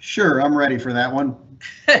 Sure, I'm ready for that one.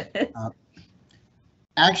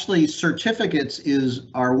 Actually, certificates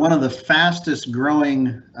are one of the fastest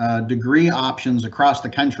growing degree options across the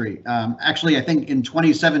country. Actually, I think in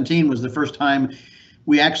 2017 was the first time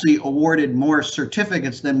we actually awarded more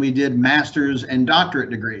certificates than we did master's and doctorate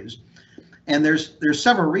degrees. And there's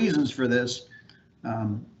several reasons for this.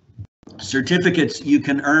 Certificates you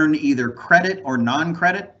can earn either credit or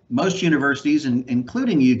non-credit. Most universities,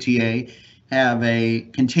 including UTA, have a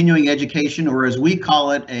continuing education, or as we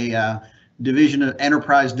call it, a Division of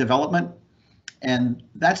Enterprise Development. And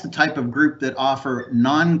that's the type of group that offer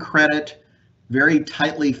non-credit, very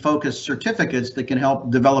tightly focused certificates that can help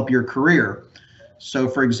develop your career. So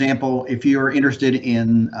for example, if you're interested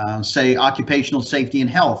in, say, occupational safety and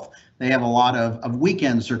health, they have a lot of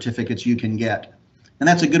weekend certificates you can get. And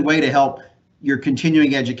that's a good way to help your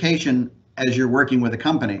continuing education as you're working with a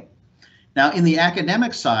company. Now, in the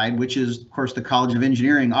academic side, which is, of course, the College of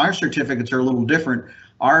Engineering, our certificates are a little different.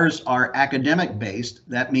 Ours are academic based.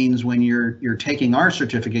 That means when you're taking our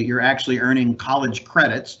certificate, you're actually earning college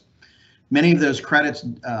credits. Many of those credits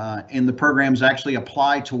in the programs actually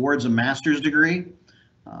apply towards a master's degree.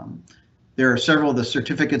 There are several of the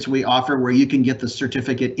certificates we offer where you can get the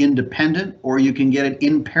certificate independent, or you can get it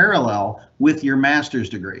in parallel with your master's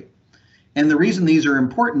degree. And the reason these are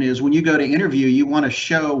important is when you go to interview, you want to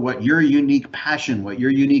show what your unique passion, what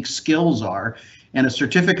your unique skills are. And a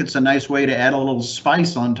certificate's a nice way to add a little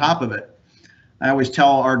spice on top of it. I always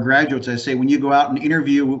tell our graduates, I say, when you go out and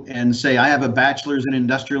interview and say, I have a bachelor's in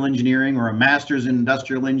industrial engineering or a master's in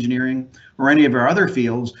industrial engineering or any of our other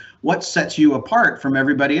fields, what sets you apart from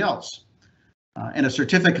everybody else? And a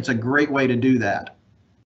certificate's a great way to do that.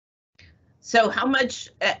 So how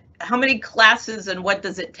many classes and what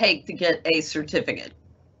does it take to get a certificate?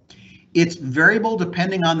 It's variable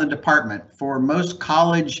depending on the department. For most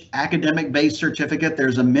college academic-based certificate,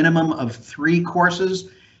 there's a minimum of 3 courses.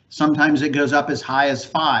 Sometimes it goes up as high as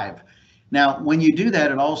 5. Now, when you do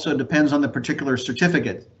that, it also depends on the particular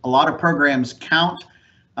certificate. A lot of programs count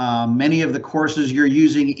many of the courses you're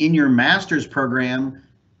using in your master's program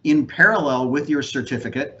in parallel with your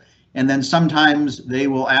certificate. And then sometimes they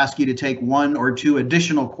will ask you to take 1 or 2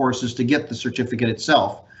 additional courses to get the certificate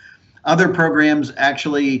itself. Other programs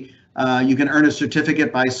actually, you can earn a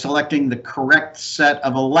certificate by selecting the correct set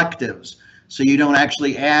of electives, so you don't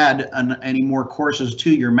actually add any more courses to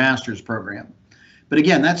your master's program. But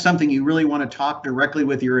again, that's something you really want to talk directly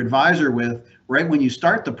with your advisor with right when you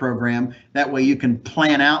start the program. That way you can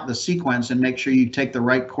plan out the sequence and make sure you take the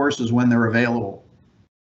right courses when they're available.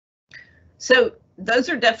 So those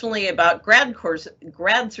are definitely about grad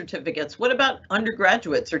certificates. What about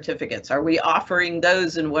undergraduate certificates? Are we offering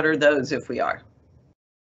those, and what are those if we are?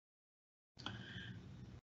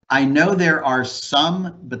 I know there are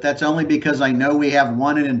some, but that's only because I know we have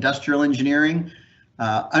one in industrial engineering.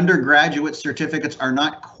 Undergraduate certificates are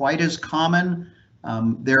not quite as common.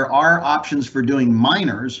 There are options for doing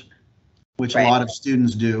minors, which a lot of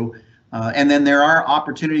students do. And then there are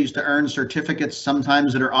opportunities to earn certificates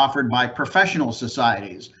sometimes that are offered by professional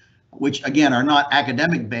societies, which again are not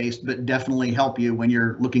academic based, but definitely help you when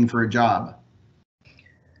you're looking for a job.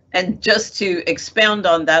 And just to expound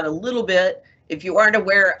on that a little bit, if you aren't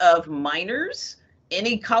aware of minors,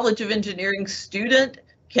 any College of Engineering student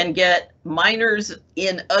can get minors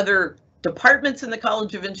in other departments in the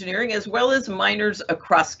College of Engineering, as well as minors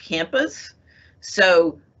across campus.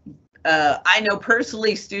 So I know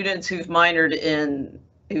personally students who've majored in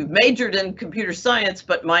computer science,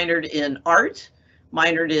 but minored in art,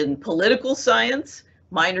 minored in political science,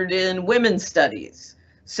 minored in women's studies.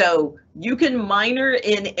 So you can minor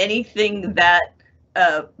in anything that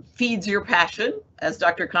feeds your passion, as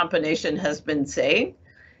Dr. Combination has been saying.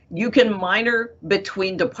 You can minor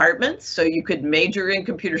between departments, so you could major in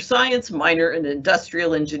computer science, minor in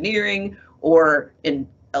industrial engineering, or in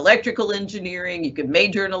electrical engineering. You could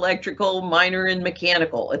major in electrical, minor in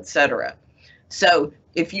mechanical, etc. So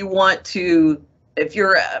if you want to, if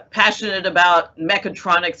you're passionate about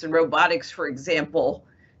mechatronics and robotics, for example,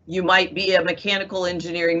 you might be a mechanical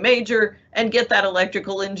engineering major and get that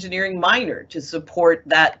electrical engineering minor to support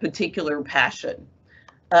that particular passion.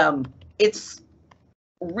 It's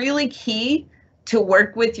really key to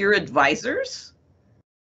work with your advisors,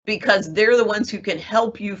 because they're the ones who can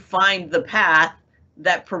help you find the path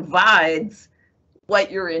that provides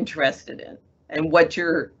what you're interested in and what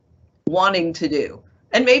you're wanting to do,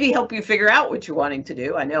 and maybe help you figure out what you're wanting to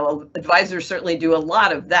do. I know advisors certainly do a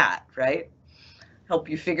lot of that, right? Help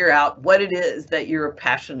you figure out what it is that you're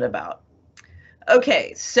passionate about.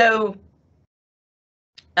 Okay, so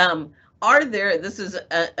this is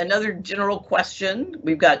another general question.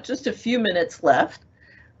 We've got just a few minutes left.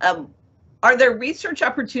 Are there research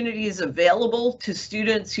opportunities available to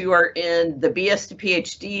students who are in the BS to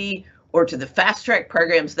PhD or to the fast track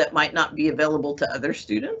programs that might not be available to other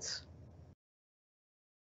students?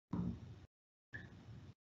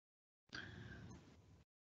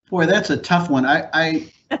 Boy, that's a tough one.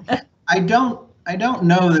 I don't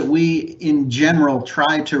know that we in general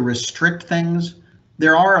try to restrict things.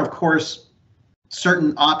 There are, of course,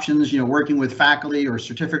 certain options, working with faculty or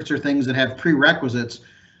certificates or things that have prerequisites,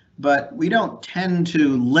 but we don't tend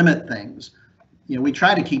to limit things. We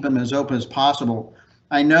try to keep them as open as possible.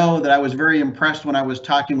 I know that I was very impressed when I was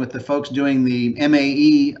talking with the folks doing the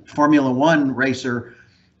MAE Formula One racer,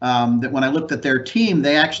 that when I looked at their team,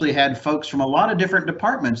 they actually had folks from a lot of different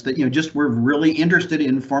departments that, just were really interested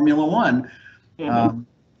in Formula One. Mm-hmm.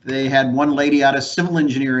 They had one lady out of civil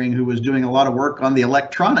engineering who was doing a lot of work on the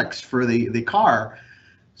electronics for the car.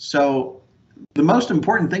 So the most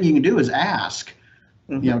important thing you can do is ask.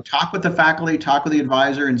 Mm-hmm. Talk with the faculty, talk with the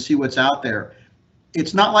advisor, and see what's out there.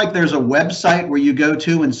 It's not like there's a website where you go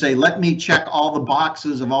to and say, let me check all the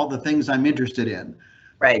boxes of all the things I'm interested in.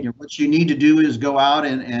 Right. What you need to do is go out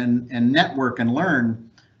and network and learn.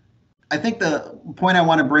 I think the point I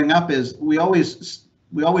want to bring up is we always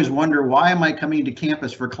wonder, why am I coming to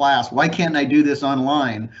campus for class? Why can't I do this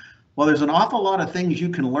online? Well, there's an awful lot of things you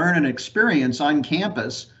can learn and experience on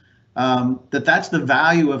campus. That's the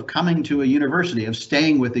value of coming to a university, of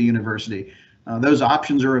staying with a university. Those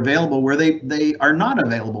options are available where they are not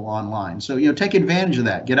available online. So, take advantage of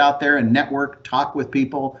that. Get out there and network, talk with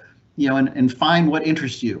people, and find what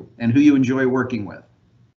interests you and who you enjoy working with.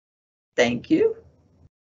 Thank you.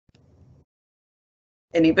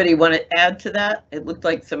 Anybody want to add to that? It looked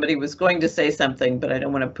like somebody was going to say something, but I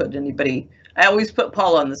don't want to put anybody. I always put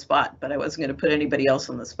Paul on the spot, but I wasn't going to put anybody else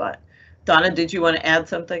on the spot. Donna, did you want to add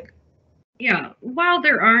something? Yeah, while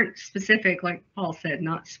there aren't specific, like Paul said,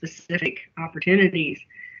 not specific opportunities,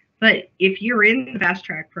 but if you're in the fast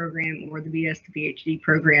track program or the BS to PhD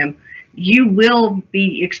program, you will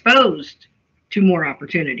be exposed to more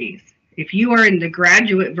opportunities. If you are in the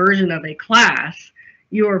graduate version of a class,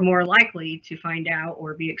 you are more likely to find out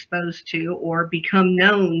or be exposed to or become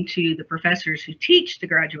known to the professors who teach the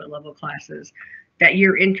graduate level classes that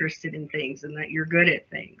you're interested in things and that you're good at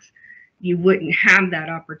things. You wouldn't have that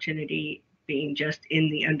opportunity being just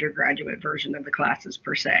in the undergraduate version of the classes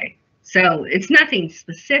per se. So it's nothing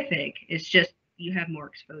specific, it's just you have more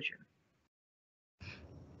exposure.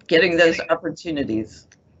 Getting those opportunities.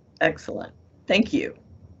 Excellent. Thank you.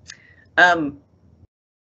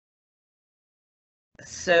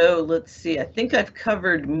 So let's see, I think I've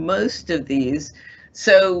covered most of these.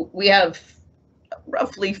 So we have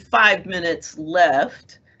roughly 5 minutes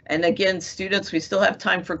left. And again, students, we still have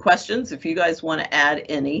time for questions if you guys want to add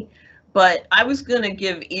any. But I was going to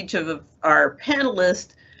give each of our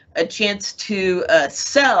panelists a chance to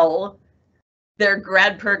sell their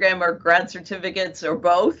grad program or grad certificates or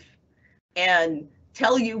both, and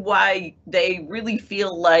tell you why they really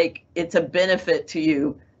feel like it's a benefit to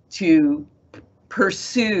you to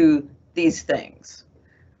pursue these things.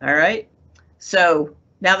 All right. So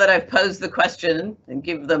now that I've posed the question and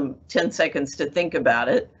give them 10 seconds to think about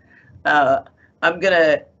it, I'm going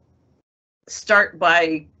to start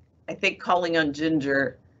by, I think, calling on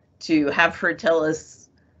Ginger to have her tell us,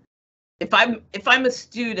 if I'm a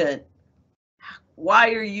student,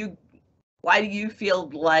 why do you feel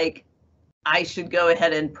like I should go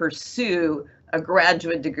ahead and pursue a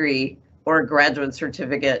graduate degree or a graduate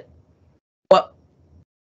certificate?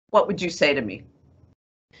 What would you say to me?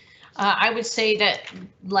 I would say that,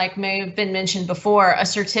 like may have been mentioned before, a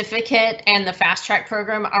certificate and the fast track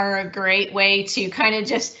program are a great way to kind of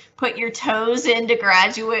just put your toes into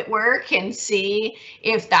graduate work and see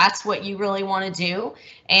if that's what you really want to do.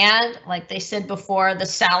 And like they said before, the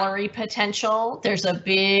salary potential, there's a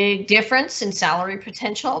big difference in salary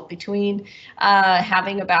potential between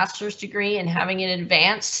having a bachelor's degree and having an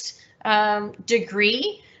advanced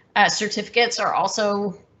degree. Certificates are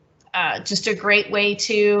also just a great way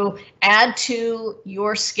to add to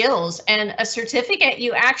your skills. And a certificate,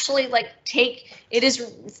 you actually take, it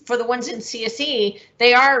is for the ones in CSE,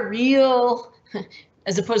 they are real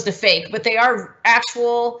as opposed to fake, but they are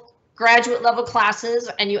actual graduate level classes,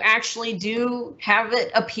 and you actually do have it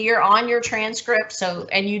appear on your transcript. So,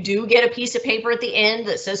 and you do get a piece of paper at the end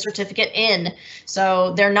that says certificate in.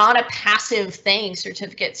 So they're not a passive thing.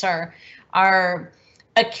 Certificates are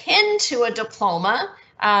akin to a diploma.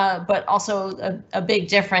 But also a big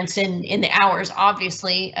difference in the hours.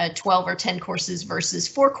 Obviously, 12 or 10 courses versus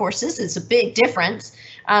 4 courses is a big difference,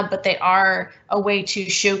 but they are a way to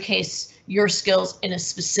showcase your skills in a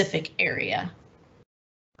specific area.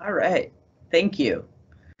 All right, thank you.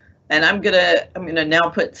 And I'm gonna now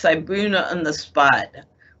put Saibuna on the spot.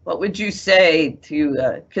 What would you say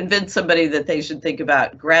to convince somebody that they should think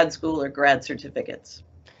about grad school or grad certificates?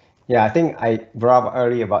 Yeah, I think I brought up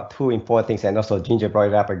earlier about 2 important things, and also Ginger brought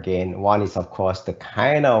it up again. One is, of course, the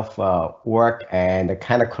kind of work and the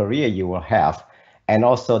kind of career you will have, and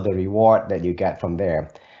also the reward that you get from there.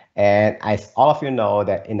 And as all of you know,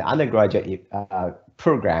 that in the undergraduate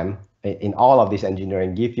program, in all of this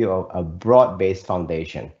engineering, give you a broad-based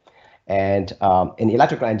foundation. And in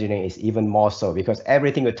electrical engineering, it's even more so because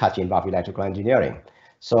everything you touch involves electrical engineering.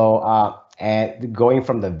 So and going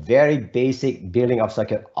from the very basic building of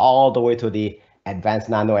circuit all the way to the advanced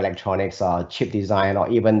nanoelectronics or chip design or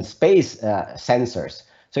even space sensors.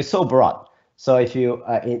 So it's so broad. So if you,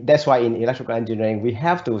 that's why in electrical engineering, we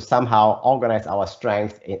have to somehow organize our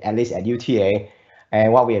strength, at least at UTA.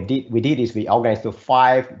 And what we did is we organized to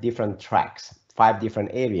 5 different tracks, 5 different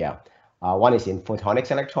areas. One is in photonics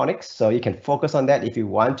electronics, so you can focus on that if you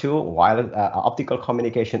want to, while optical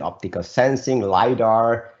communication, optical sensing,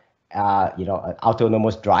 LiDAR,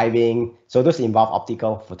 autonomous driving. So those involve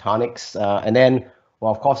optical photonics. And then,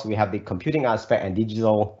 well, of course, we have the computing aspect and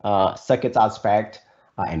digital circuits aspect,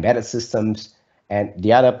 embedded systems. And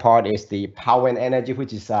the other part is the power and energy,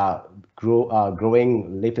 which is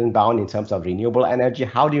growing leaps and bounds in terms of renewable energy.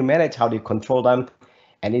 How do you manage? How do you control them?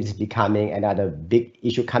 And it's becoming another big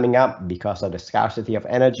issue coming up because of the scarcity of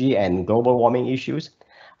energy and global warming issues.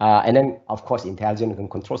 And then, of course, intelligent and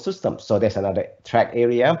control systems. So there's another track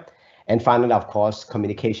area. And finally, of course,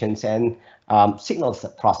 communications and signals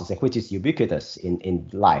processing, which is ubiquitous in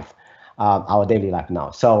life, our daily life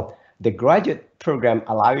now. So the graduate program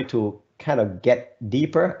allows you to kind of get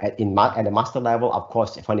deeper at the master level. Of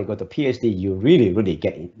course, when you go to PhD, you really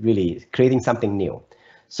get creating something new.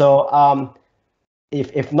 So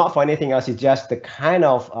if not for anything else, it's just the kind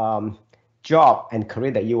of job and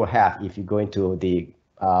career that you will have if you go into the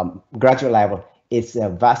graduate level. It's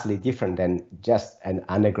vastly different than just an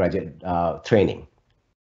undergraduate training.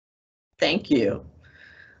 Thank you.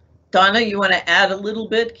 Donna, you want to add a little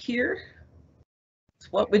bit here?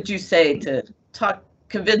 What would you say to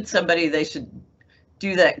convince somebody they should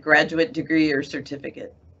do that graduate degree or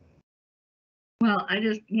certificate? Well, I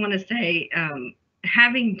just want to say,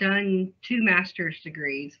 having done 2 master's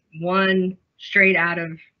degrees, one straight out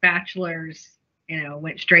of bachelor's,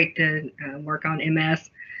 went straight to work on MS,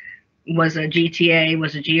 was a GTA,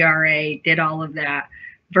 was a GRA, did all of that,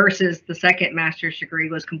 versus the second master's degree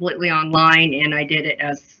was completely online, and I did it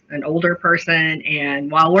as an older person and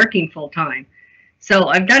while working full time. So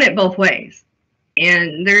I've done it both ways,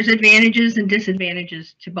 and there's advantages and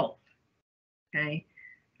disadvantages to both. Okay.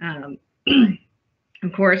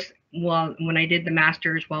 Of course, when I did the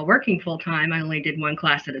master's while working full time, I only did 1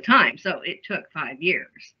 class at a time. So it took 5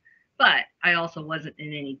 years, but I also wasn't in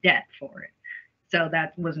any debt for it. So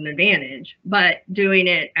that was an advantage. But doing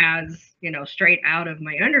it as, straight out of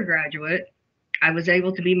my undergraduate, I was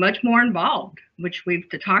able to be much more involved, which we've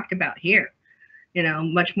talked about here,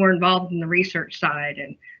 much more involved in the research side,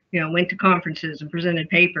 and, went to conferences and presented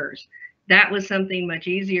papers. That was something much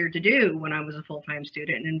easier to do when I was a full-time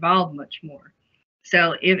student and involved much more.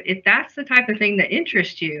 So if that's the type of thing that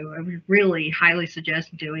interests you, I would really highly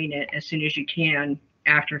suggest doing it as soon as you can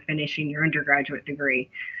after finishing your undergraduate degree.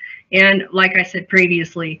 And like I said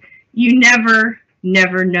previously, you never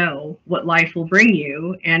know what life will bring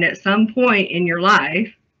you. And at some point in your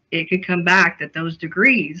life, it could come back that those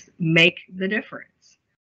degrees make the difference.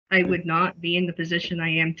 I would not be in the position I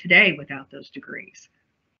am today without those degrees.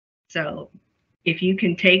 So if you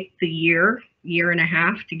can take the year and a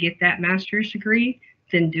half to get that master's degree,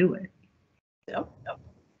 then do it. Yep.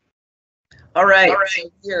 All right. So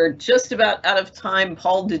we're just about out of time.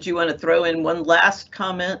 Paul, did you want to throw in one last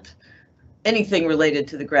comment? Anything related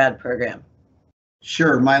to the grad program?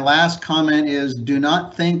 Sure. My last comment is, do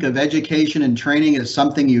not think of education and training as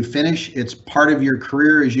something you finish. It's part of your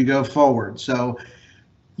career as you go forward. So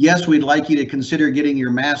yes, we'd like you to consider getting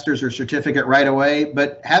your master's or certificate right away,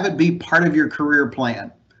 but have it be part of your career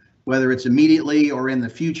plan, whether it's immediately or in the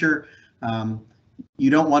future. You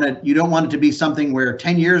don't want it to be something where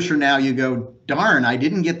 10 years from now you go, darn, I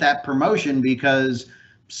didn't get that promotion because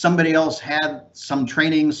somebody else had some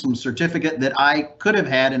training, some certificate that I could have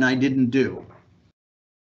had and I didn't do.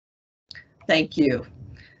 Thank you.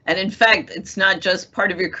 And in fact, it's not just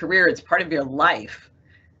part of your career, it's part of your life.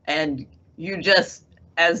 And you just,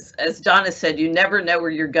 as Donna said, you never know where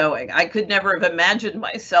you're going. I could never have imagined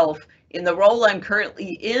myself in the role I'm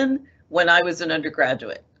currently in when I was an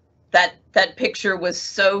undergraduate. That picture was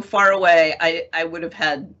so far away. I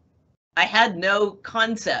had no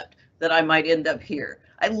concept that I might end up here.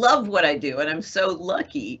 I love what I do and I'm so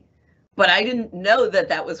lucky, but I didn't know that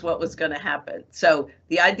that was what was going to happen. So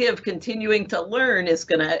the idea of continuing to learn is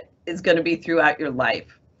going to be throughout your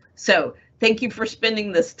life. So thank you for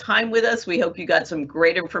spending this time with us. We hope you got some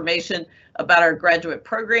great information about our graduate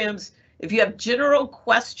programs. If you have general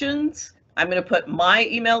questions, I'm going to put my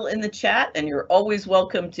email in the chat, and you're always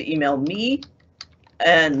welcome to email me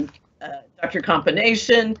and Dr.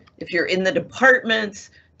 Combination. If you're in the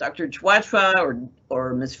departments, Dr. Chwachwa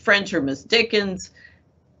or Ms. French or Ms. Dickens,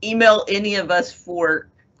 email any of us for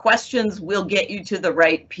questions. We'll get you to the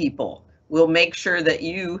right people. We'll make sure that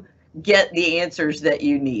you get the answers that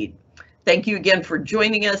you need. Thank you again for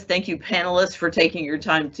joining us. Thank you, panelists, for taking your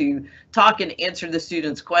time to talk and answer the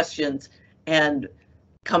students' questions. And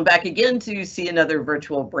come back again to see another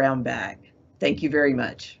virtual brown bag. Thank you very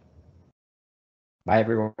much. Bye,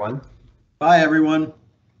 everyone. Bye, everyone.